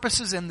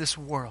purposes in this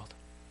world.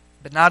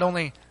 But not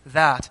only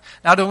that,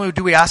 not only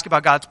do we ask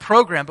about God's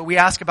program, but we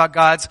ask about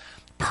God's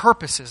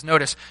purposes.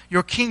 Notice,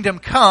 your kingdom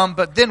come,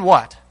 but then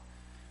what?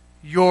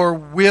 Your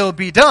will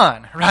be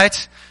done,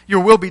 right?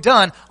 Your will be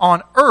done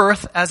on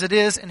earth as it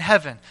is in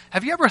heaven.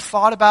 Have you ever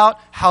thought about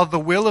how the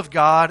will of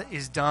God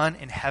is done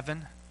in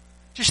heaven?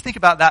 Just think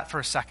about that for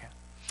a second.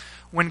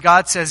 When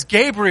God says,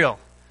 Gabriel,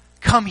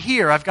 come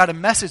here, I've got a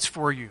message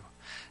for you.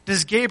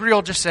 Does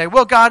Gabriel just say,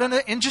 well, God,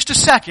 in just a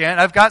second,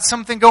 I've got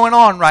something going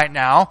on right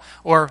now,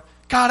 or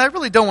God, I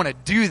really don't want to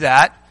do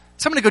that,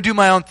 so I'm going to go do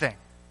my own thing.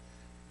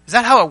 Is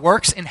that how it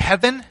works in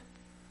heaven?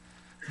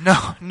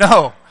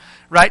 No.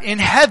 Right? In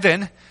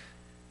heaven,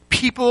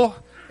 people,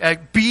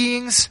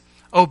 beings,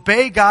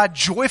 obey God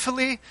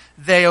joyfully,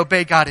 they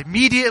obey God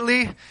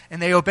immediately,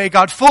 and they obey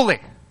God fully.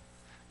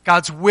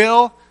 God's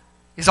will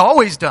is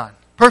always done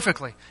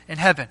perfectly in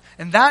heaven.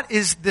 And that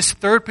is this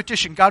third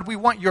petition. God, we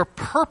want your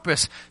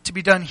purpose to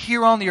be done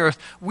here on the earth.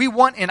 We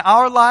want in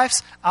our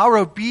lives, our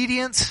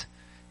obedience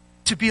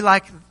to be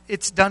like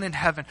it's done in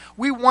heaven.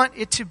 We want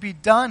it to be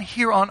done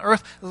here on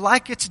earth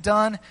like it's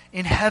done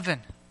in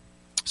heaven.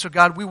 So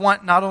God, we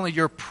want not only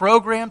your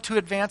program to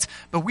advance,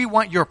 but we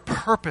want your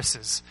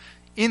purposes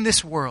in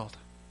this world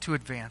to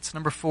advance.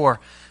 Number 4,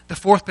 the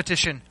fourth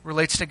petition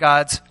relates to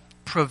God's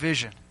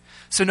provision.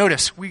 So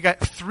notice, we got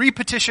 3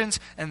 petitions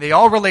and they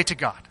all relate to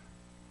God.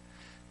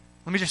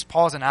 Let me just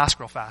pause and ask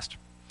real fast.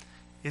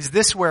 Is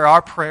this where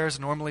our prayers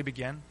normally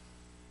begin?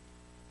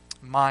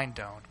 Mine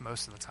don't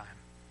most of the time.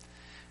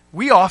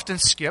 We often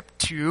skip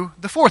to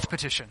the fourth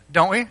petition,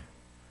 don't we?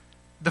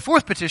 The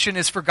fourth petition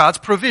is for God's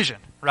provision,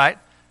 right?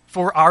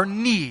 For our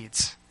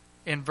needs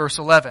in verse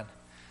 11.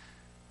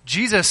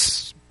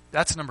 Jesus,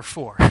 that's number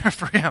 4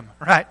 for him,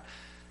 right?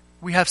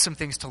 We have some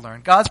things to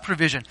learn. God's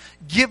provision.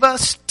 Give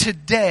us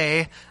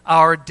today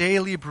our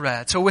daily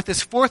bread. So with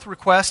this fourth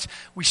request,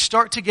 we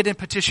start to get in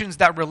petitions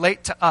that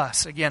relate to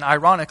us. Again,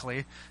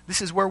 ironically,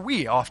 this is where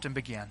we often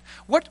begin.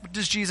 What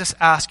does Jesus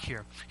ask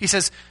here? He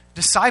says,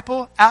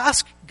 disciple,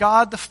 ask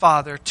God the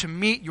Father to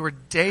meet your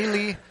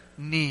daily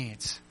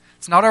needs.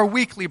 It's not our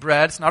weekly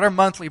bread. It's not our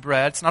monthly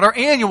bread. It's not our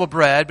annual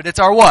bread, but it's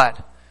our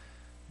what?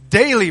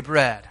 Daily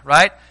bread,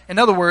 right? In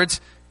other words,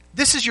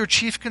 this is your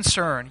chief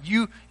concern.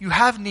 You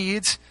have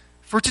needs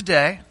for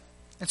today,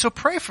 and so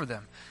pray for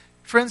them.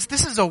 Friends,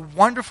 this is a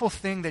wonderful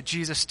thing that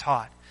Jesus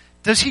taught.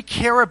 Does he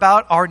care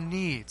about our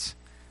needs?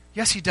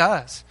 Yes, he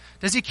does.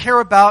 Does he care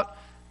about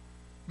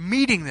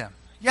meeting them?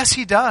 Yes,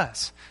 he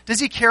does. Does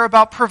he care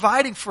about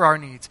providing for our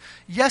needs?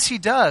 Yes, he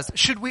does.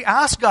 Should we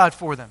ask God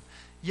for them?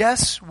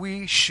 Yes,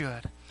 we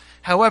should.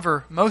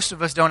 However, most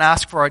of us don't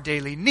ask for our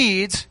daily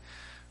needs.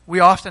 We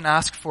often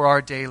ask for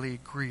our daily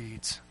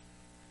greeds.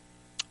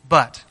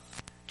 But,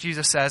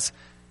 Jesus says,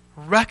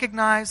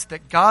 recognize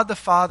that God the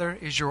Father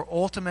is your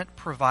ultimate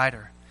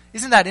provider.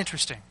 Isn't that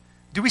interesting?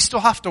 Do we still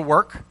have to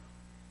work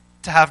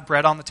to have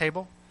bread on the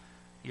table?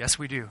 Yes,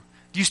 we do.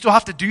 Do you still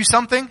have to do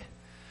something?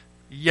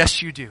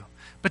 Yes, you do.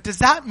 But does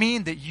that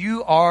mean that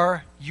you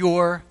are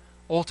your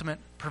ultimate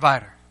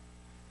provider?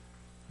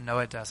 No,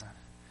 it doesn't.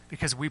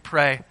 Because we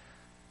pray,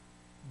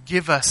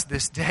 give us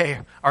this day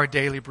our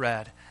daily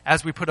bread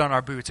as we put on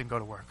our boots and go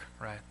to work,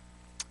 right?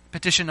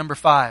 Petition number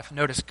 5.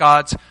 Notice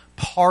God's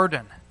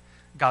pardon.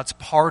 God's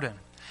pardon.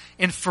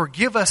 And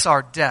forgive us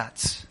our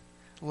debts.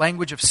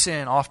 Language of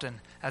sin often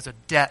as a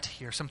debt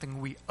here,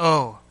 something we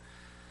owe.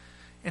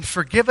 And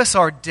forgive us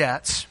our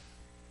debts.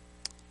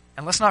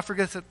 And let's not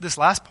forget this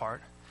last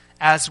part.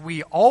 As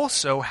we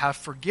also have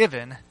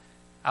forgiven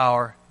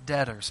our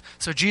debtors.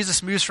 So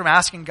Jesus moves from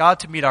asking God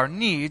to meet our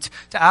needs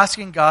to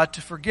asking God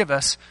to forgive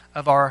us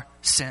of our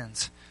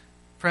sins.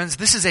 Friends,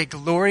 this is a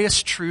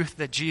glorious truth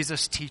that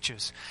Jesus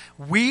teaches.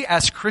 We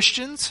as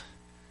Christians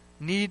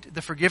need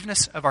the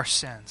forgiveness of our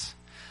sins.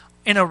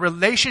 In a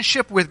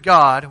relationship with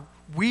God,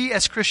 we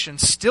as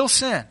Christians still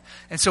sin.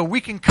 And so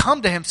we can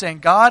come to Him saying,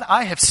 God,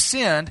 I have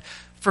sinned.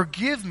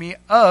 Forgive me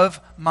of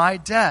my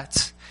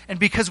debts. And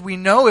because we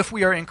know if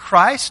we are in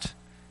Christ,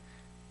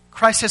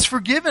 Christ has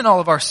forgiven all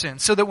of our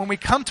sins. So that when we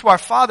come to our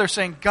Father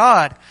saying,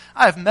 God,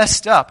 I have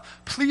messed up.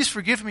 Please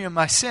forgive me of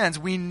my sins.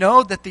 We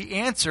know that the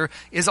answer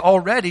is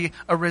already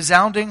a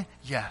resounding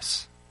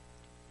yes.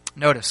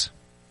 Notice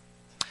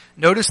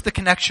the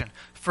connection.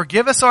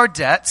 Forgive us our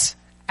debts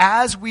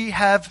as we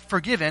have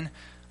forgiven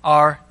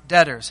our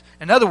debtors.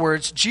 In other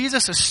words,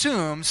 Jesus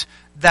assumes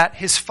that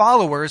His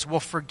followers will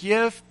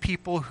forgive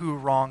people who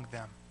wrong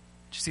them.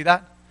 Did you see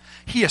that?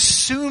 He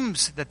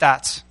assumes that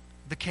that's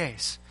the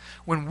case.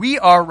 When we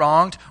are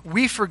wronged,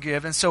 we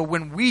forgive. And so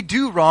when we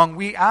do wrong,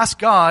 we ask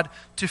God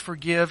to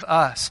forgive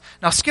us.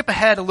 Now skip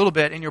ahead a little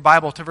bit in your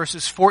Bible to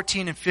verses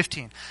 14 and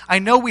 15. I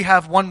know we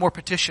have one more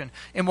petition,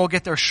 and we'll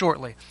get there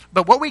shortly.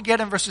 But what we get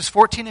in verses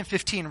 14 and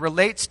 15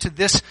 relates to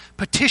this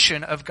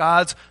petition of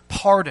God's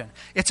pardon.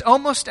 It's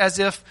almost as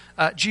if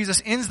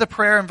Jesus ends the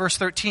prayer in verse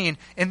 13,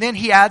 and then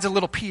He adds a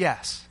little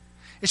P.S.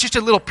 It's just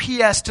a little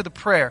P.S. to the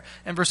prayer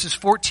in verses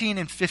 14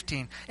 and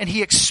 15. And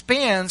He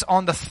expands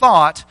on the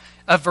thought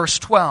of verse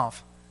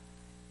 12.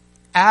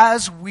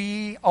 As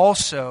we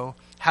also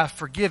have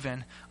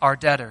forgiven our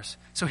debtors.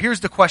 So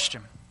here's the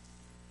question.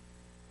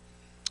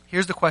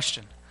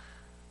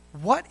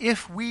 What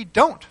if we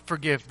don't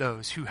forgive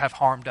those who have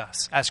harmed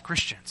us as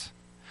Christians?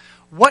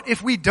 What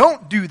if we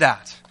don't do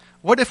that?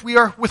 What if we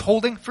are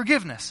withholding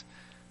forgiveness?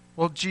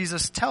 Well,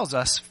 Jesus tells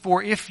us,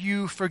 for if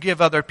you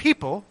forgive other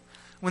people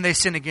when they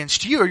sin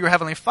against you, your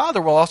heavenly Father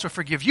will also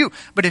forgive you.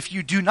 But if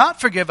you do not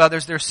forgive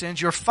others their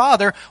sins, your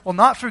Father will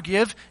not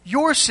forgive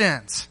your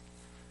sins.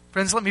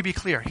 Friends, let me be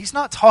clear. He's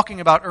not talking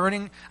about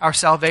earning our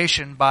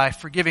salvation by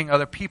forgiving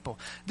other people.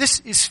 This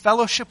is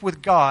fellowship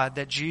with God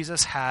that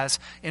Jesus has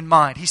in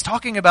mind. He's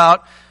talking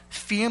about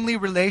family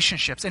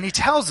relationships. And He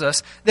tells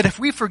us that if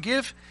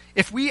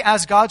we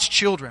as God's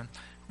children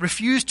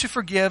refuse to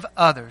forgive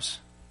others,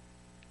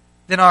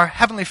 then our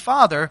Heavenly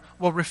Father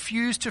will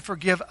refuse to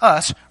forgive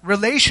us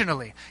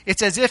relationally.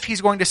 It's as if He's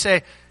going to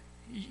say,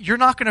 you're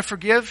not going to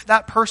forgive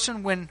that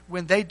person when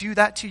they do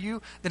that to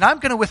you, then I'm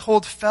going to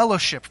withhold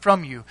fellowship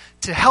from you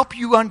to help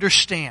you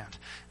understand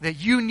that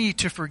you need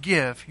to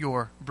forgive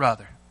your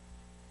brother.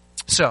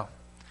 So,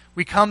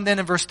 we come then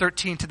in verse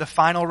 13 to the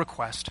final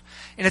request,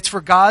 and it's for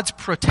God's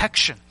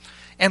protection.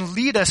 And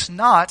lead us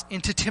not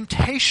into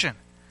temptation,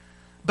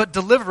 but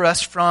deliver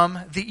us from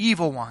the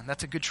evil one.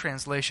 That's a good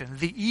translation.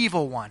 The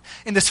evil one.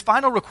 In this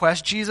final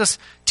request, Jesus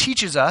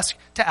teaches us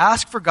to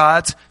ask for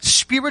God's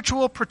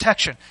spiritual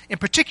protection, in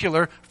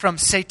particular from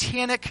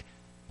satanic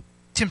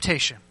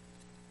temptation.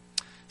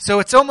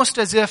 So it's almost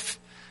as if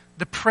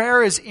the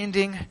prayer is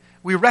ending.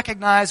 We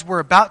recognize we're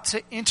about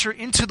to enter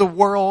into the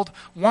world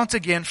once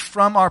again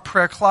from our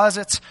prayer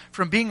closets,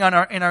 from being in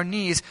our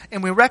knees,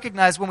 and we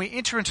recognize when we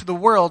enter into the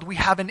world, we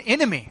have an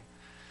enemy.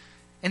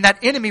 And that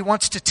enemy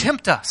wants to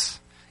tempt us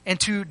and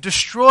to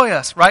destroy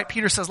us, right?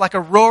 Peter says, like a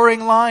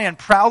roaring lion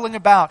prowling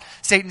about,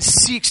 Satan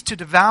seeks to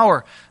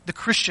devour the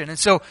Christian. And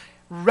so,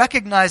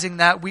 recognizing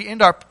that, we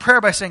end our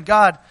prayer by saying,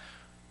 God,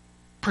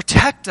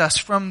 protect us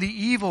from the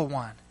evil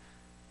one.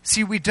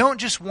 See, we don't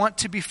just want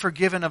to be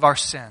forgiven of our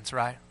sins,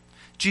 right?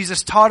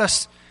 Jesus taught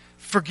us,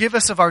 forgive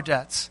us of our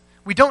debts.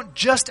 We don't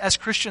just, as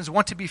Christians,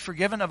 want to be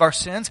forgiven of our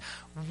sins.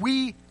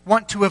 We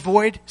want to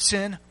avoid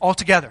sin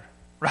altogether,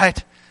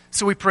 right?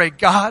 So we pray,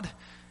 God,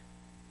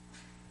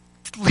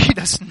 lead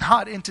us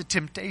not into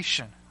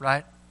temptation,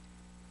 right?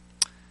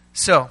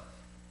 So,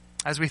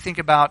 as we think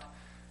about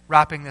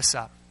wrapping this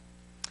up,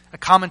 a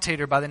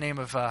commentator by the name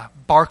of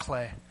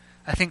Barclay,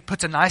 I think,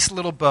 puts a nice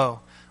little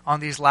bow on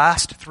these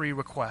last three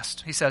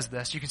requests. He says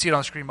this. You can see it on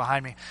the screen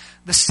behind me.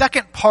 The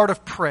second part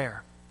of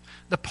prayer,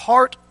 the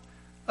part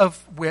of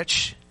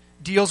which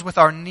deals with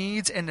our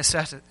needs and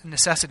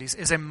necessities,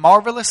 is a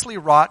marvelously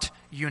wrought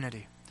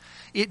unity.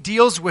 It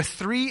deals with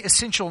three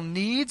essential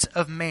needs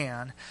of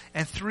man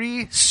and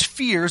three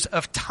spheres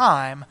of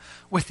time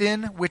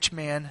within which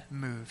man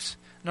moves.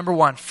 Number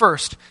one,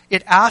 first,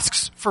 it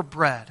asks for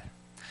bread,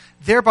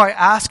 thereby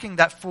asking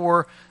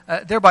for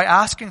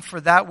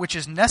that which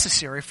is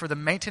necessary for the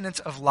maintenance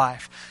of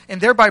life, and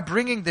thereby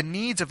bringing the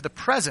needs of the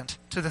present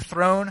to the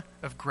throne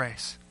of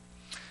grace.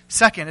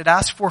 Second, it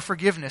asks for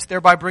forgiveness,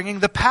 thereby bringing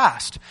the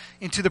past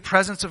into the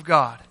presence of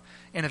God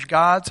and of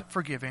God's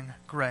forgiving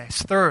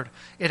grace. Third,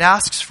 it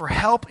asks for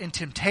help in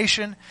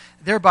temptation,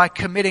 thereby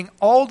committing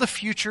all the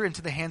future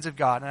into the hands of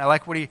God. And I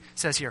like what he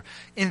says here.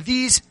 In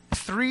these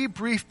three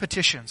brief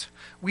petitions,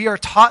 we are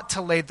taught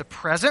to lay the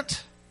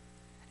present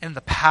and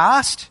the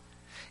past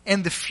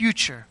and the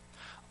future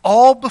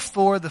all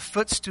before the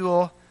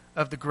footstool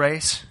of the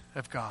grace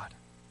of God.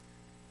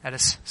 That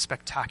is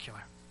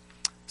spectacular.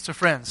 So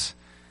friends,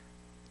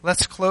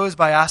 let's close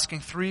by asking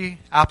three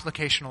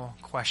applicational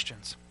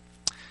questions.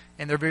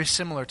 And they're very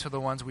similar to the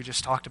ones we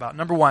just talked about.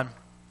 Number one,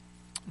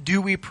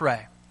 do we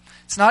pray?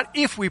 It's not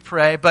if we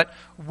pray, but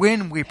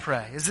when we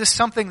pray. Is this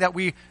something that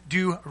we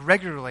do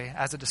regularly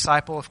as a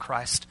disciple of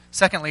Christ?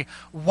 Secondly,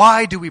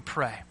 why do we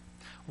pray?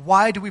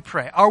 Why do we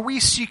pray? Are we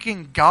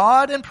seeking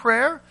God in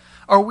prayer?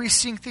 Or are we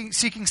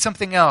seeking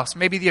something else?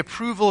 Maybe the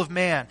approval of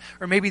man,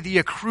 or maybe the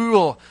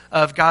accrual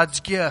of God's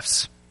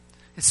gifts.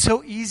 It's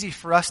so easy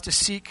for us to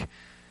seek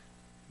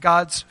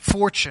God's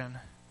fortune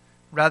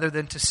rather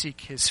than to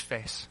seek His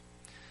face.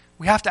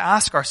 We have to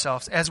ask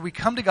ourselves, as we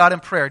come to God in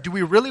prayer, do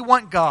we really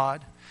want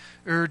God,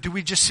 or do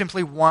we just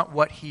simply want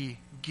what He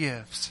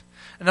gives?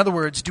 In other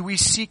words, do we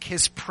seek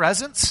His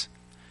presence,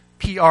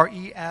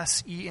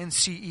 Presence,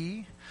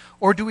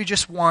 or do we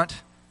just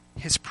want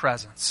His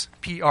presence,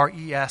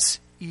 Presents?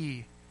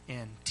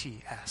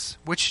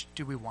 Which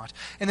do we want?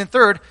 And then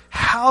third,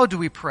 how do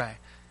we pray?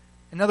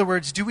 In other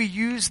words, do we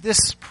use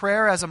this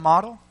prayer as a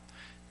model?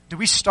 Do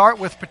we start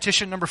with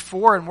petition number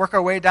 4 and work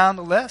our way down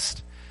the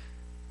list?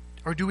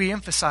 Or do we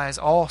emphasize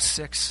all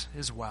 6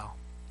 as well?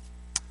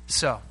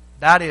 So,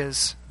 that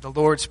is the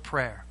Lord's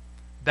Prayer.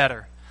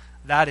 Better,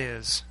 that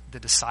is the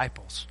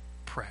disciples'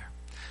 prayer.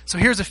 So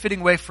here's a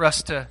fitting way for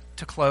us to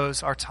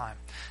close our time.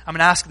 I'm going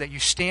to ask that you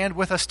stand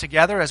with us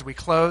together as we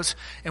close,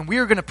 and we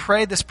are going to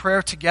pray this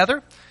prayer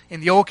together in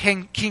the old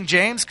King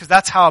James, because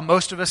that's how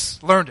most of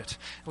us learned it.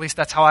 At least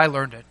that's how I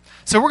learned it.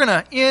 So we're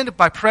going to end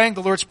by praying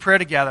the Lord's Prayer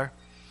together,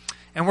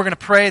 and we're going to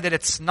pray that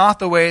it's not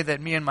the way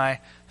that me and my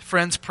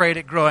friends prayed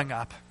it growing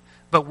up,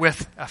 but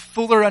with a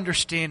fuller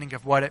understanding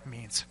of what it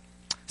means.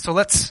 So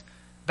let's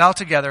bow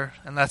together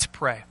and let's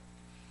pray.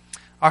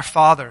 Our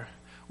Father,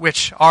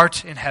 which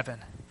art in heaven,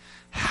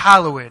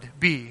 hallowed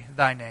be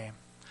thy name.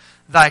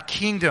 Thy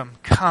kingdom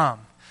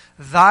come,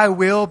 thy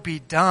will be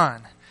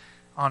done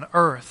on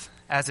earth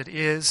as it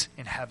is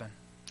in heaven.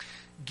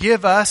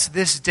 Give us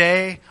this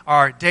day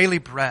our daily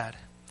bread,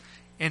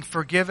 and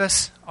forgive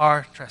us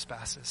our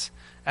trespasses,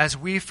 as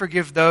we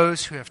forgive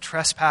those who have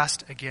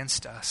trespassed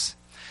against us.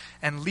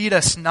 And lead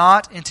us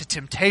not into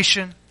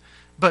temptation,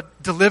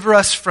 but deliver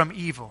us from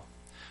evil.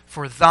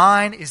 For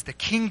thine is the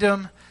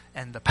kingdom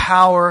and the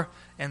power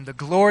and the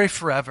glory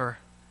forever.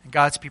 And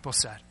God's people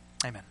said,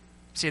 amen.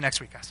 See you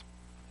next week, guys.